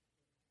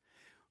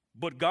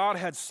 But God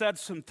had said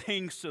some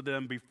things to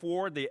them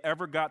before they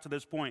ever got to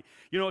this point.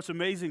 You know, it's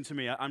amazing to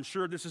me. I'm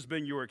sure this has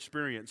been your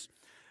experience.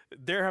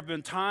 There have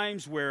been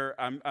times where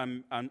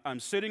I'm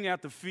sitting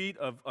at the feet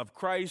of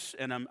Christ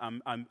and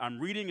I'm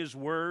reading His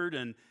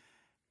Word,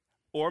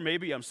 or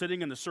maybe I'm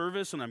sitting in the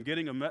service and I'm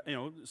getting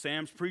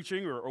Sam's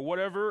preaching or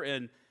whatever,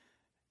 and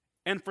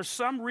for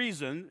some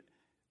reason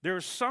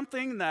there's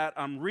something that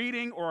I'm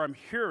reading or I'm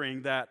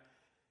hearing that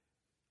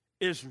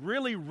is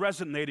really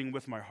resonating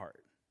with my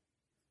heart.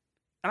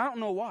 And I don't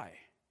know why.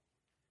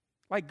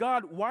 Like,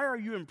 God, why are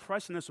you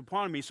impressing this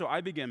upon me? So I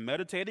began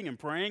meditating and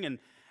praying, and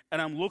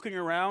I'm looking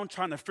around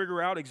trying to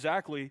figure out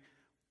exactly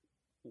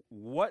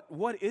what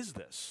is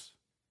this?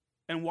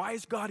 And why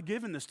is God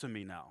giving this to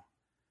me now?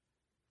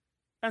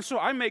 And so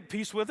I make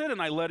peace with it,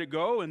 and I let it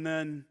go, and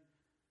then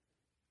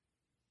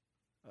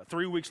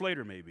 3 weeks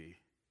later maybe,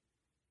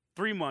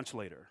 3 months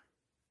later,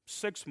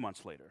 6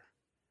 months later,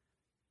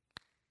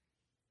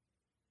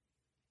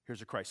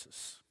 here's a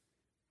crisis.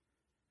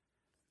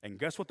 And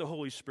guess what the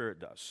Holy Spirit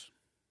does?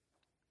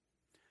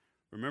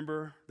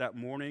 Remember that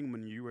morning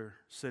when you were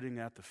sitting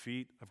at the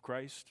feet of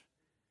Christ?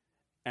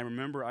 And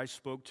remember I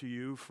spoke to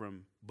you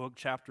from book,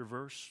 chapter,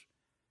 verse?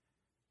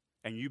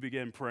 And you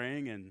began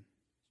praying and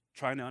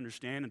trying to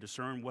understand and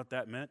discern what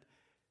that meant?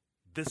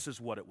 This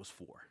is what it was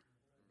for.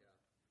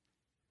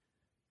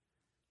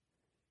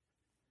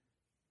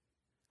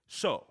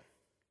 So,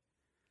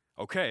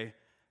 okay,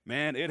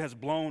 man, it has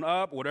blown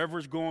up,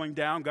 whatever's going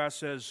down, God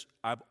says,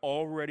 I've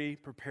already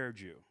prepared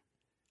you.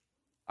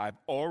 I've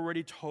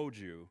already told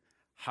you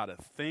how to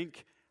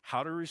think,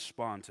 how to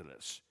respond to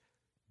this.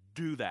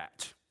 Do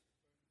that.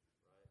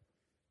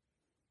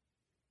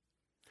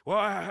 Well,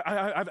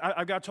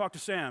 I got to talk to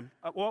Sam.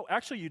 Well,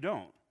 actually, you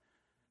don't.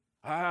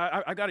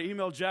 I got to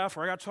email Jeff,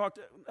 or I got to talk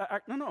to...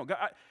 No,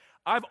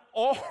 I've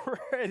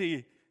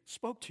already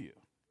spoke to you.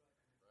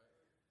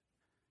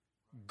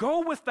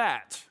 Go with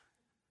that.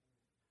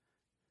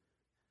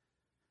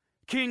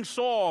 King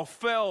Saul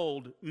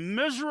failed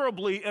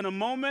miserably in a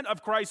moment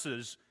of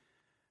crisis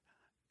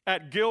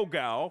at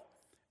Gilgal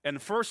in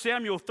 1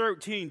 Samuel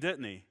 13,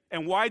 didn't he?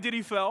 And why did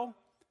he fail?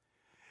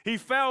 He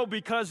fell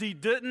because he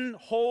didn't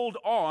hold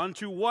on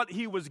to what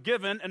he was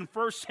given in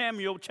 1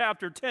 Samuel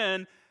chapter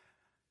 10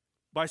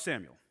 by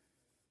Samuel.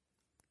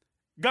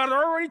 God had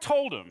already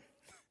told him,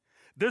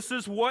 This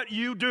is what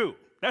you do.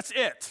 That's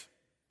it.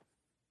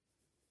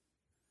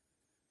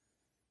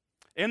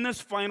 In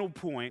this final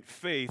point,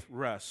 faith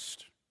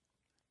rests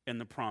in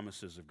the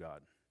promises of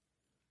God.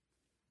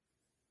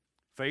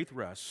 Faith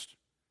rests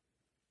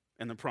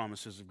in the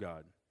promises of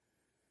God.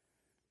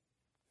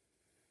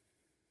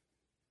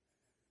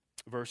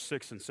 Verse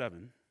 6 and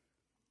 7.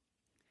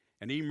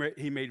 And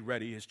he made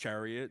ready his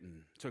chariot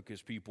and took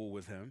his people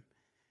with him.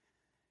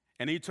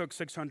 And he took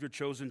 600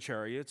 chosen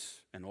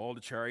chariots and all the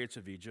chariots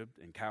of Egypt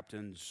and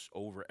captains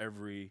over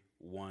every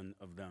one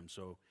of them.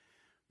 So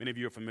many of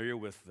you are familiar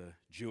with the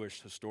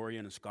Jewish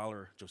historian and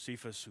scholar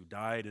Josephus, who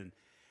died in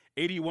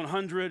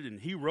 8100,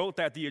 and he wrote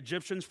that the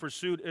Egyptians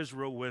pursued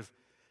Israel with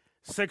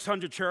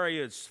 600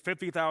 chariots,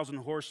 50,000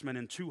 horsemen,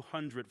 and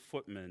 200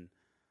 footmen,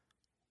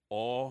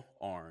 all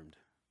armed.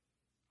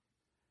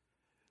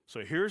 So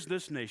here's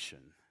this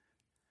nation,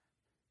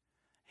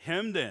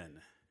 hemmed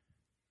in,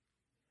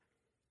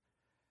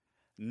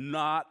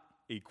 not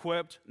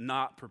equipped,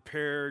 not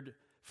prepared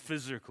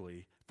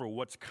physically for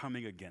what's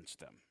coming against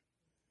them.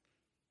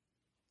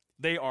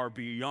 They are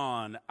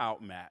beyond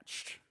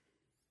outmatched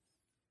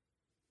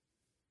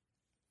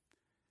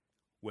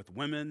with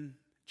women,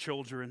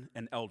 children,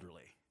 and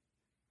elderly.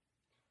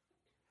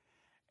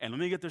 And let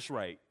me get this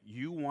right.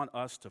 You want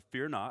us to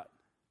fear not,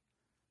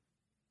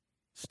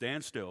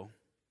 stand still,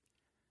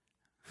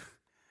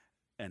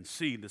 and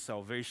see the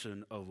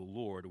salvation of the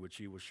Lord, which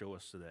he will show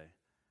us today.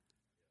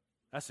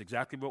 That's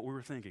exactly what we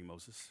were thinking,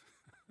 Moses.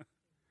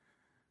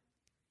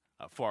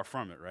 Far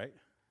from it, right?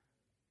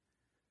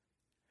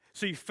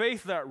 See,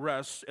 faith that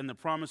rests in the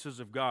promises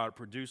of God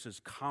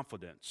produces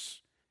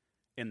confidence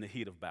in the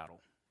heat of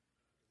battle.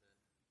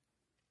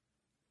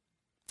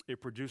 It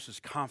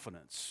produces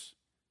confidence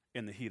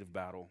in the heat of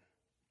battle.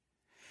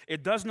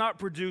 It does not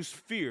produce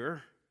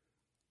fear,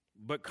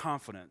 but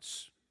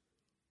confidence.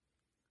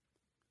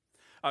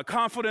 A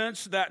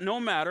confidence that no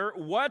matter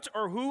what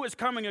or who is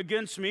coming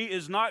against me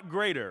is not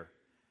greater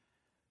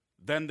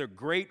than the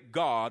great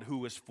God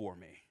who is for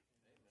me.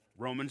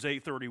 Romans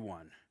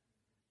 8:31.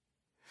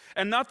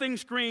 And nothing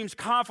screams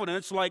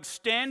confidence like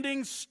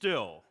standing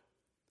still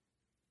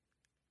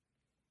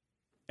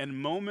in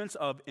moments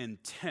of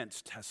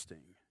intense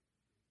testing,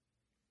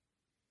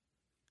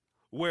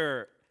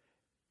 where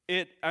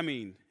it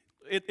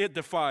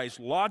defies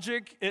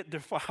logic, it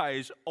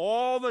defies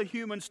all the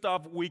human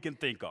stuff we can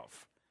think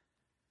of.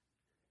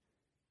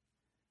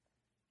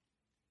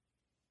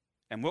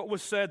 And what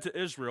was said to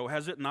Israel,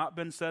 has it not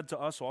been said to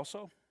us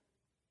also?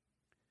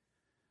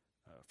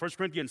 1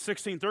 Corinthians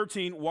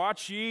 16:13,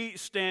 watch ye,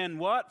 stand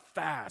what?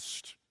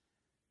 Fast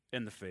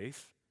in the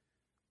faith.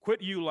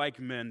 Quit you like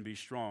men, be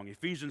strong.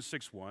 Ephesians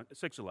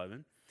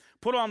 6:11.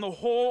 Put on the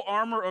whole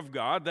armor of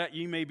God that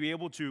ye may be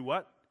able to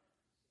what?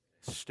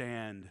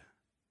 Stand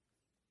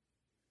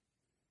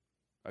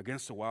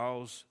against the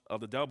wiles of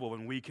the devil.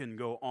 And we can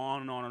go on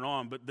and on and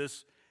on, but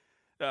this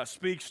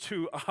speaks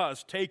to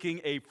us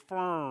taking a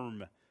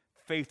firm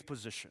faith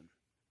position.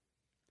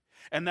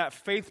 And that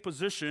faith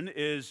position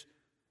is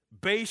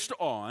based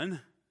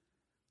on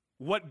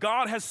what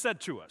God has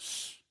said to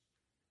us.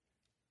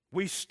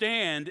 We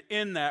stand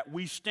in that.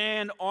 We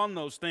stand on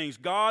those things.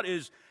 God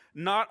is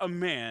not a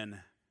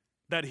man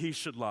that he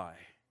should lie.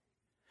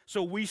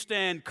 So we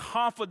stand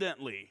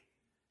confidently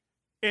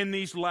in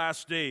these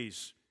last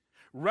days.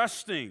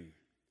 Resting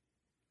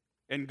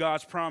in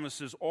God's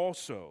promises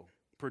also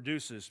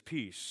produces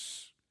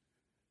peace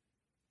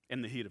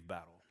in the heat of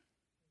battle.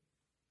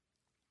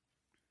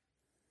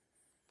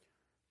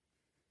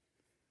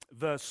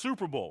 The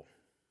Super Bowl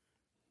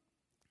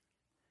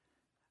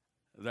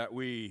that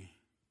we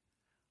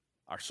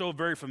are so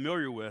very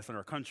familiar with in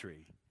our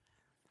country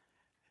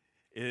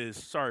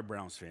is, sorry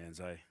Browns fans,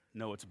 I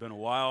know it's been a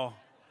while,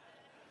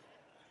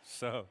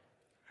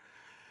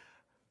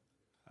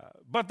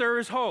 but there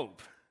is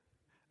hope,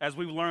 as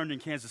we've learned in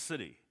Kansas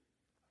City.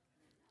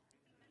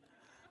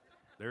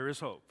 There is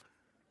hope.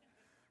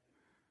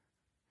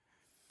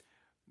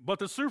 But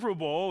the Super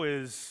Bowl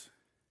is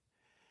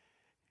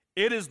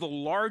the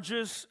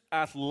largest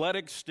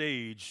athletic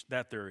stage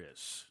that there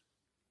is.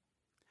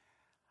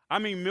 I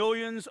mean,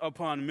 millions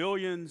upon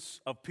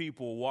millions of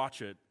people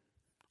watch it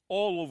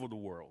all over the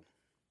world.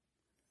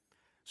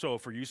 So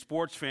for you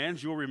sports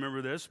fans, you'll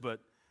remember this, but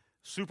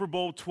Super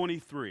Bowl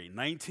 23,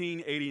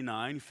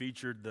 1989,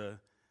 featured the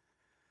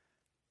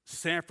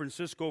San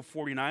Francisco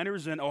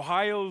 49ers and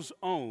Ohio's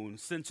own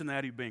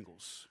Cincinnati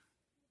Bengals.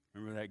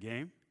 Remember that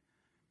game?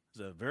 It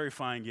was a very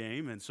fine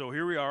game. And so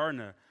here we are in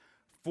the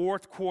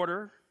fourth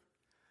quarter.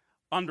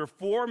 Under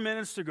 4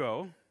 minutes to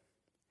go,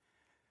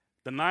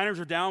 the Niners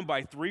are down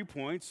by 3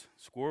 points.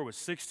 Score was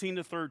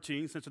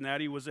 16-13.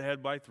 Cincinnati was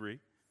ahead by 3.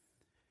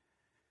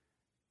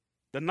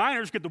 The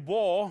Niners get the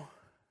ball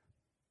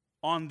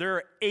on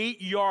their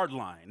 8-yard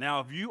line. Now,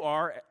 if you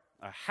are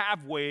a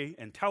halfway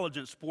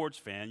intelligent sports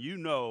fan, you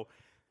know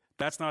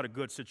that's not a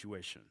good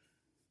situation,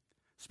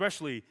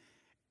 especially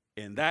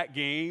in that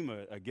game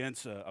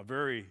against a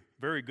very,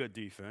 very good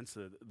defense,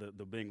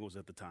 the Bengals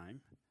at the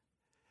time.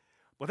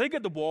 Well, they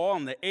get the ball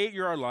on the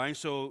 8-yard line,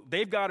 so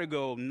they've got to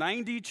go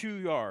 92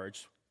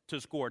 yards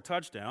to score a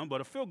touchdown, but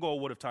a field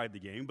goal would have tied the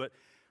game. But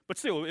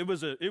still, it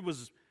was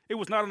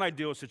not an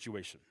ideal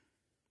situation.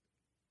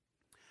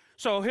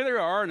 So here they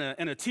are in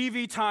a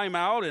TV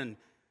timeout, and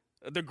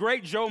the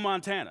great Joe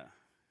Montana.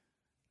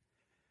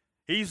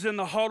 He's in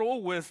the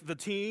huddle with the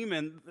team,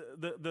 and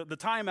the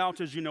timeouts,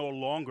 as you know, are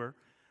longer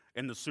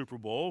in the Super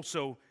Bowl.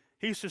 So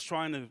he's just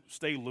trying to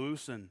stay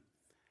loose.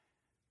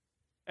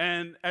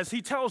 And as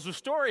he tells the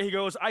story, he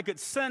goes, I could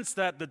sense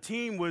that the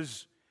team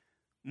was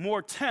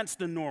more tense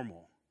than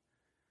normal,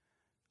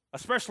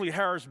 especially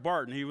Harris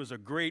Barton. He was a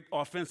great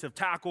offensive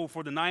tackle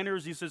for the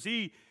Niners. He says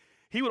he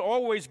would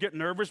always get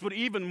nervous, but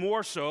even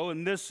more so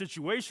in this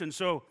situation.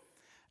 So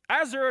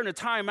as they're in a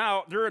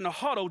timeout, they're in a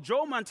huddle,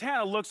 Joe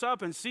Montana looks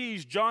up and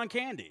sees John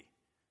Candy,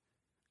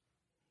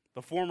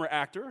 the former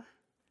actor.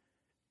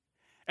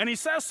 And he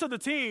says to the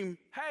team,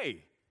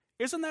 hey,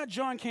 isn't that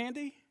John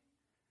Candy?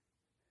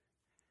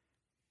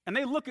 And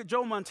they look at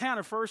Joe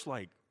Montana first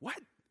like, what?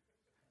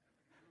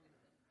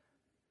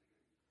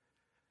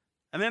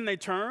 And then they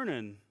turn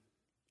and,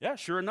 yeah,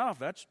 sure enough,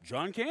 that's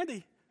John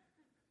Candy.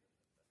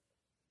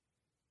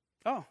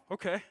 Oh,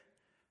 okay.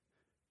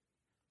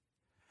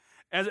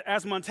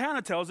 As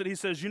Montana tells it, he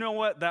says, you know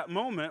what, that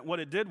moment, what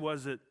it did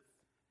was it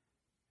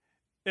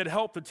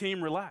helped the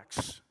team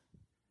relax.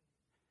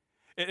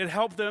 It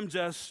helped them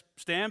just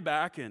stand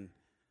back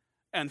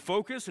and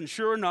focus, and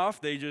sure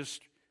enough, they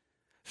just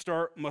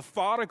start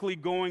methodically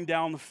going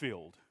down the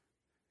field.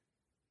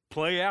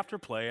 Play after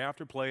play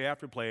after play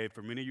after play.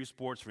 For many of you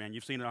sports fans,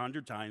 you've seen it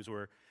 100 times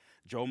where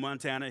Joe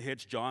Montana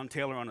hits John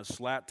Taylor on a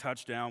slat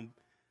touchdown.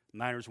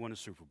 Niners win a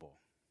Super Bowl.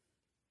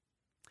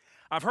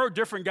 I've heard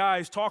different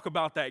guys talk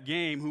about that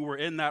game who were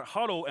in that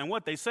huddle, and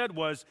what they said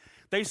was,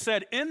 they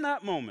said in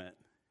that moment,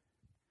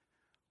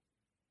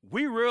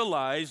 we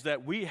realized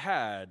that we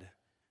had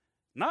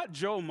not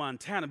Joe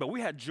Montana, but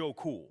we had Joe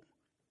Cool,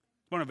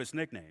 one of his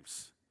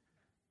nicknames.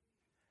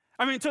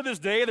 I mean, to this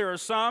day, there are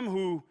some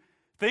who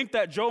think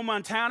that Joe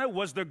Montana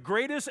was the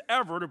greatest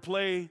ever to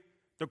play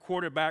the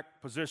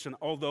quarterback position,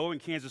 although in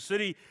Kansas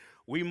City,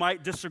 we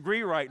might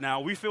disagree right now.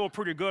 We feel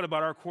pretty good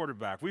about our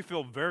quarterback. We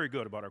feel very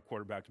good about our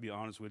quarterback, to be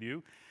honest with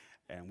you.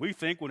 And we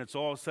think when it's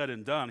all said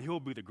and done, he'll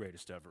be the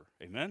greatest ever.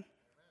 Amen?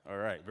 All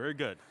right, very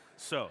good.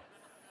 So,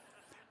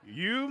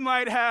 you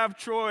might have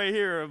Troy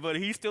here, but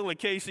he's still a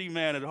KC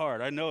man at heart.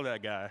 I know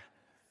that guy.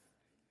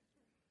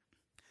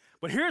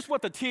 But here's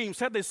what the team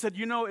said. They said,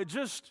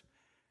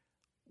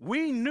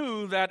 we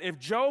knew that if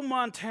Joe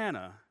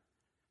Montana,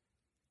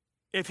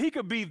 if he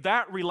could be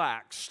that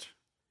relaxed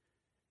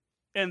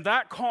and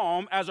that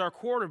calm as our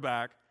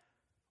quarterback,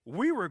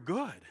 we were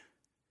good.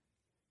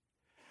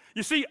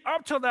 You see,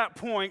 up to that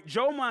point,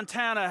 Joe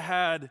Montana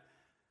had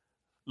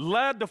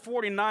led the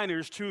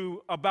 49ers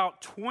to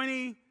about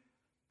 20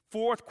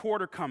 fourth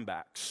quarter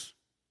comebacks.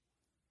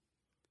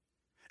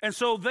 And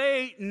so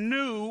they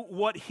knew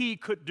what he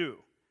could do.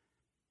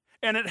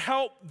 And it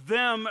helped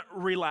them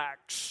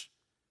relax.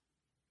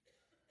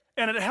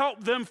 And it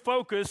helped them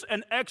focus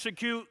and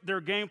execute their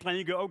game plan.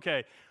 You go,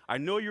 okay, I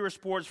know you're a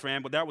sports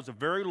fan, but that was a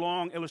very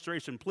long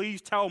illustration.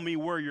 Please tell me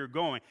where you're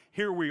going.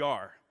 Here we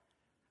are.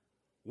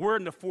 We're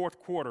in the fourth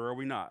quarter, are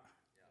we not?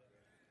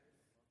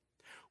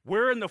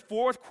 We're in the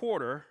fourth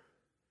quarter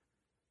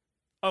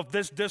of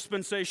this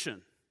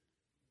dispensation.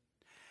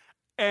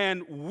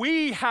 And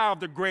we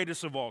have the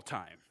greatest of all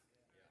time.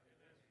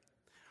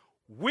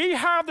 We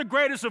have the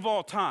greatest of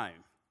all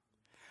time,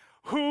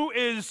 who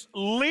is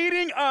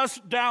leading us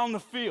down the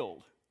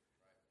field.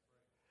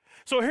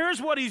 So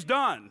here's what he's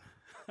done.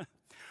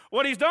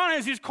 What he's done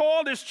is he's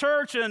called his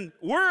church, and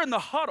we're in the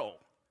huddle.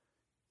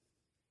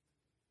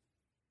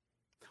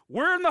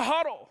 We're in the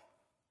huddle.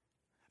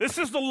 This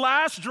is the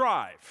last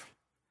drive.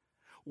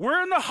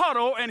 We're in the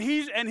huddle, and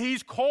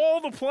he's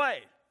called the play.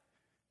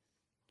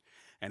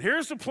 And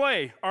here's the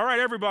play. All right,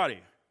 everybody.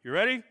 You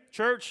ready,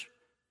 church?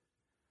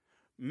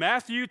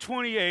 Matthew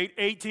 28,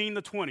 18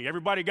 to 20.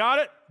 Everybody got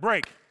it?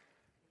 Break.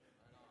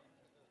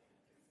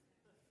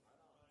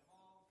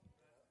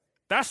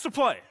 That's the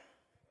play.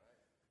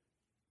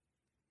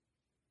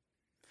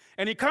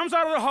 And he comes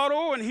out of the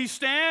huddle, and he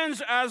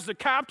stands as the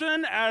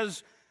captain,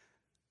 as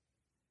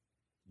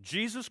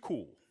Jesus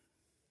Cool.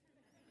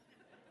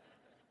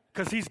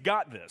 Because he's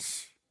got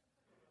this.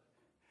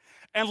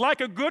 And like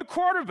a good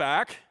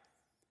quarterback,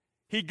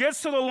 he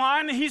gets to the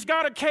line, and he's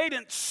got a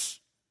cadence.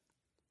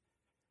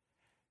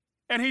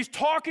 And he's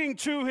talking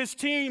to his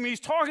team,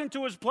 he's talking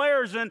to his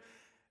players, and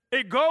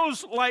it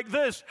goes like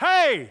this.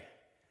 Hey,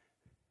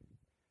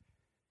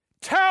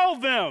 tell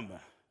them.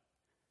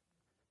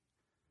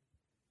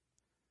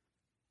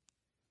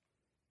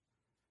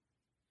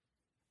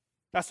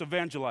 That's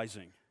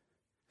evangelizing.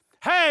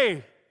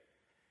 Hey,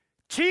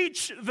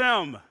 teach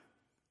them.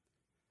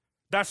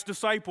 That's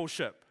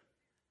discipleship.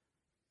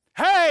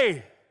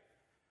 Hey,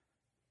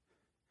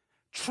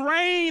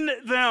 train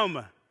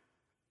them.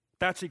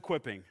 That's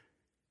equipping.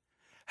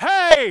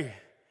 Hey,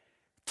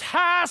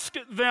 task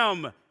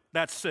them.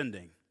 That's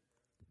sending.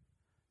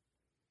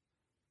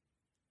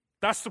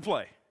 That's the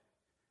play.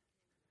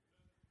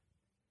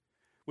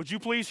 Would you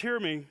please hear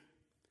me?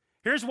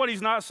 Here's what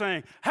he's not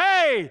saying.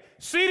 Hey,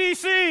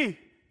 CDC.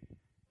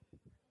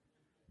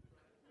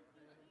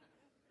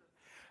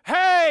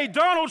 Hey,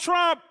 Donald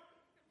Trump.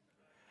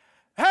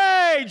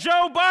 Hey,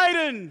 Joe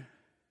Biden.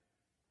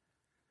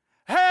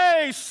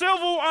 Hey,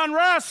 civil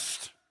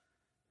unrest.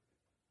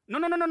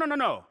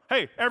 No.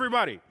 Hey,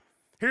 everybody,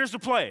 here's the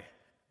play.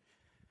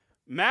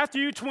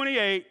 Matthew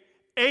 28,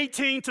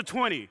 18 to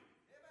 20.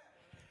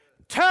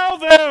 Tell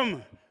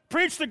them,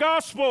 preach the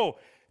gospel,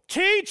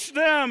 teach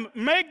them,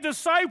 make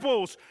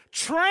disciples,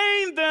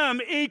 train them,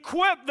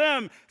 equip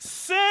them,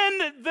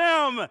 send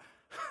them,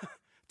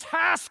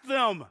 task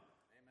them.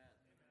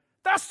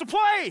 That's the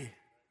play.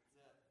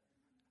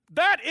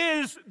 That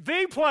is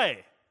the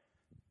play.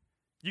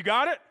 You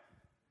got it?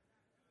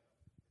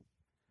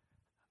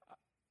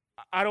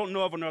 I don't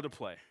know of another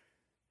play.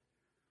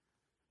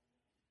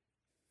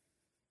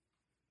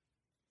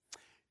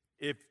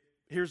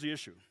 Here's the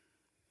issue.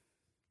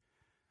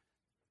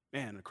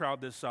 Man, a crowd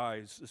this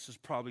size, this is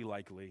probably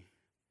likely.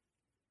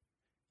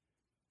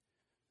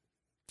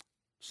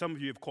 Some of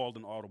you have called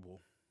an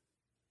audible.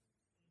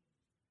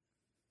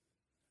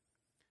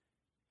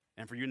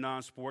 And for you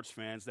non-sports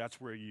fans, that's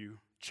where you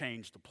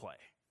change the play.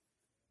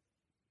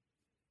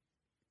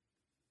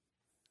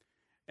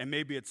 And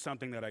maybe it's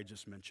something that I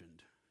just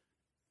mentioned.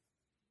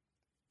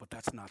 But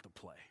that's not the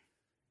play.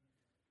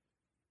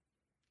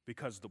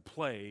 Because the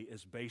play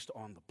is based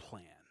on the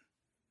plan.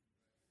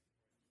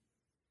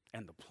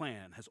 And the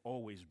plan has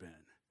always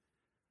been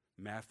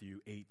Matthew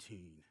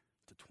 18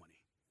 to 20.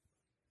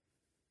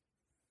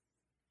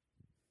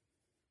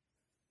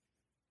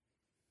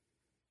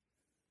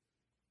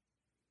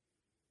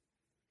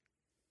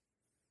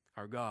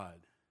 Our God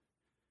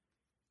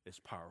is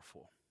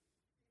powerful.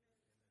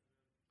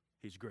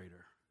 He's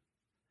greater.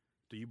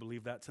 Do you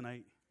believe that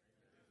tonight?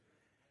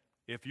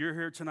 If you're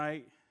here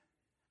tonight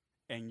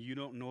and you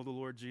don't know the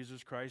Lord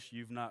Jesus Christ,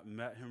 you've not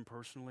met him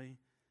personally,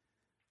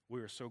 we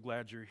are so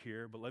glad you're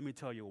here. But let me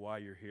tell you why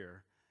you're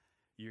here.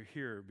 You're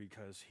here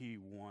because he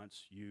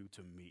wants you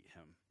to meet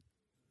him.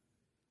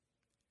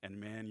 And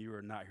man, you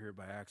are not here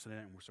by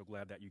accident, and we're so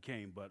glad that you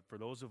came. But for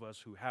those of us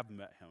who have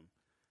met him,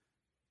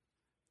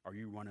 are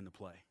you running the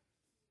play?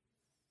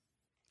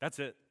 That's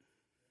it.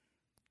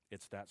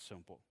 It's that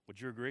simple.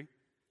 Would you agree?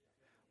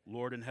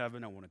 Lord in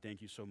heaven, I want to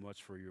thank you so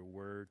much for your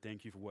word.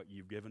 Thank you for what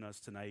you've given us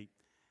tonight.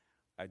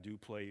 I do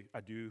pray,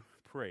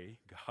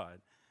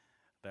 God,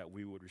 that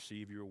we would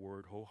receive your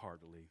word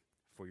wholeheartedly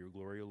for your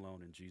glory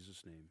alone. In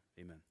Jesus' name,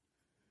 amen.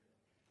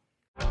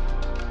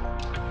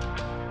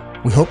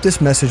 We hope this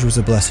message was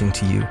a blessing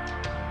to you.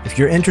 If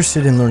you're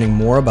interested in learning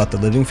more about the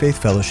Living Faith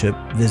Fellowship,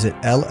 visit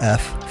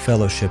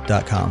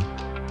lffellowship.com.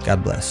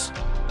 God bless.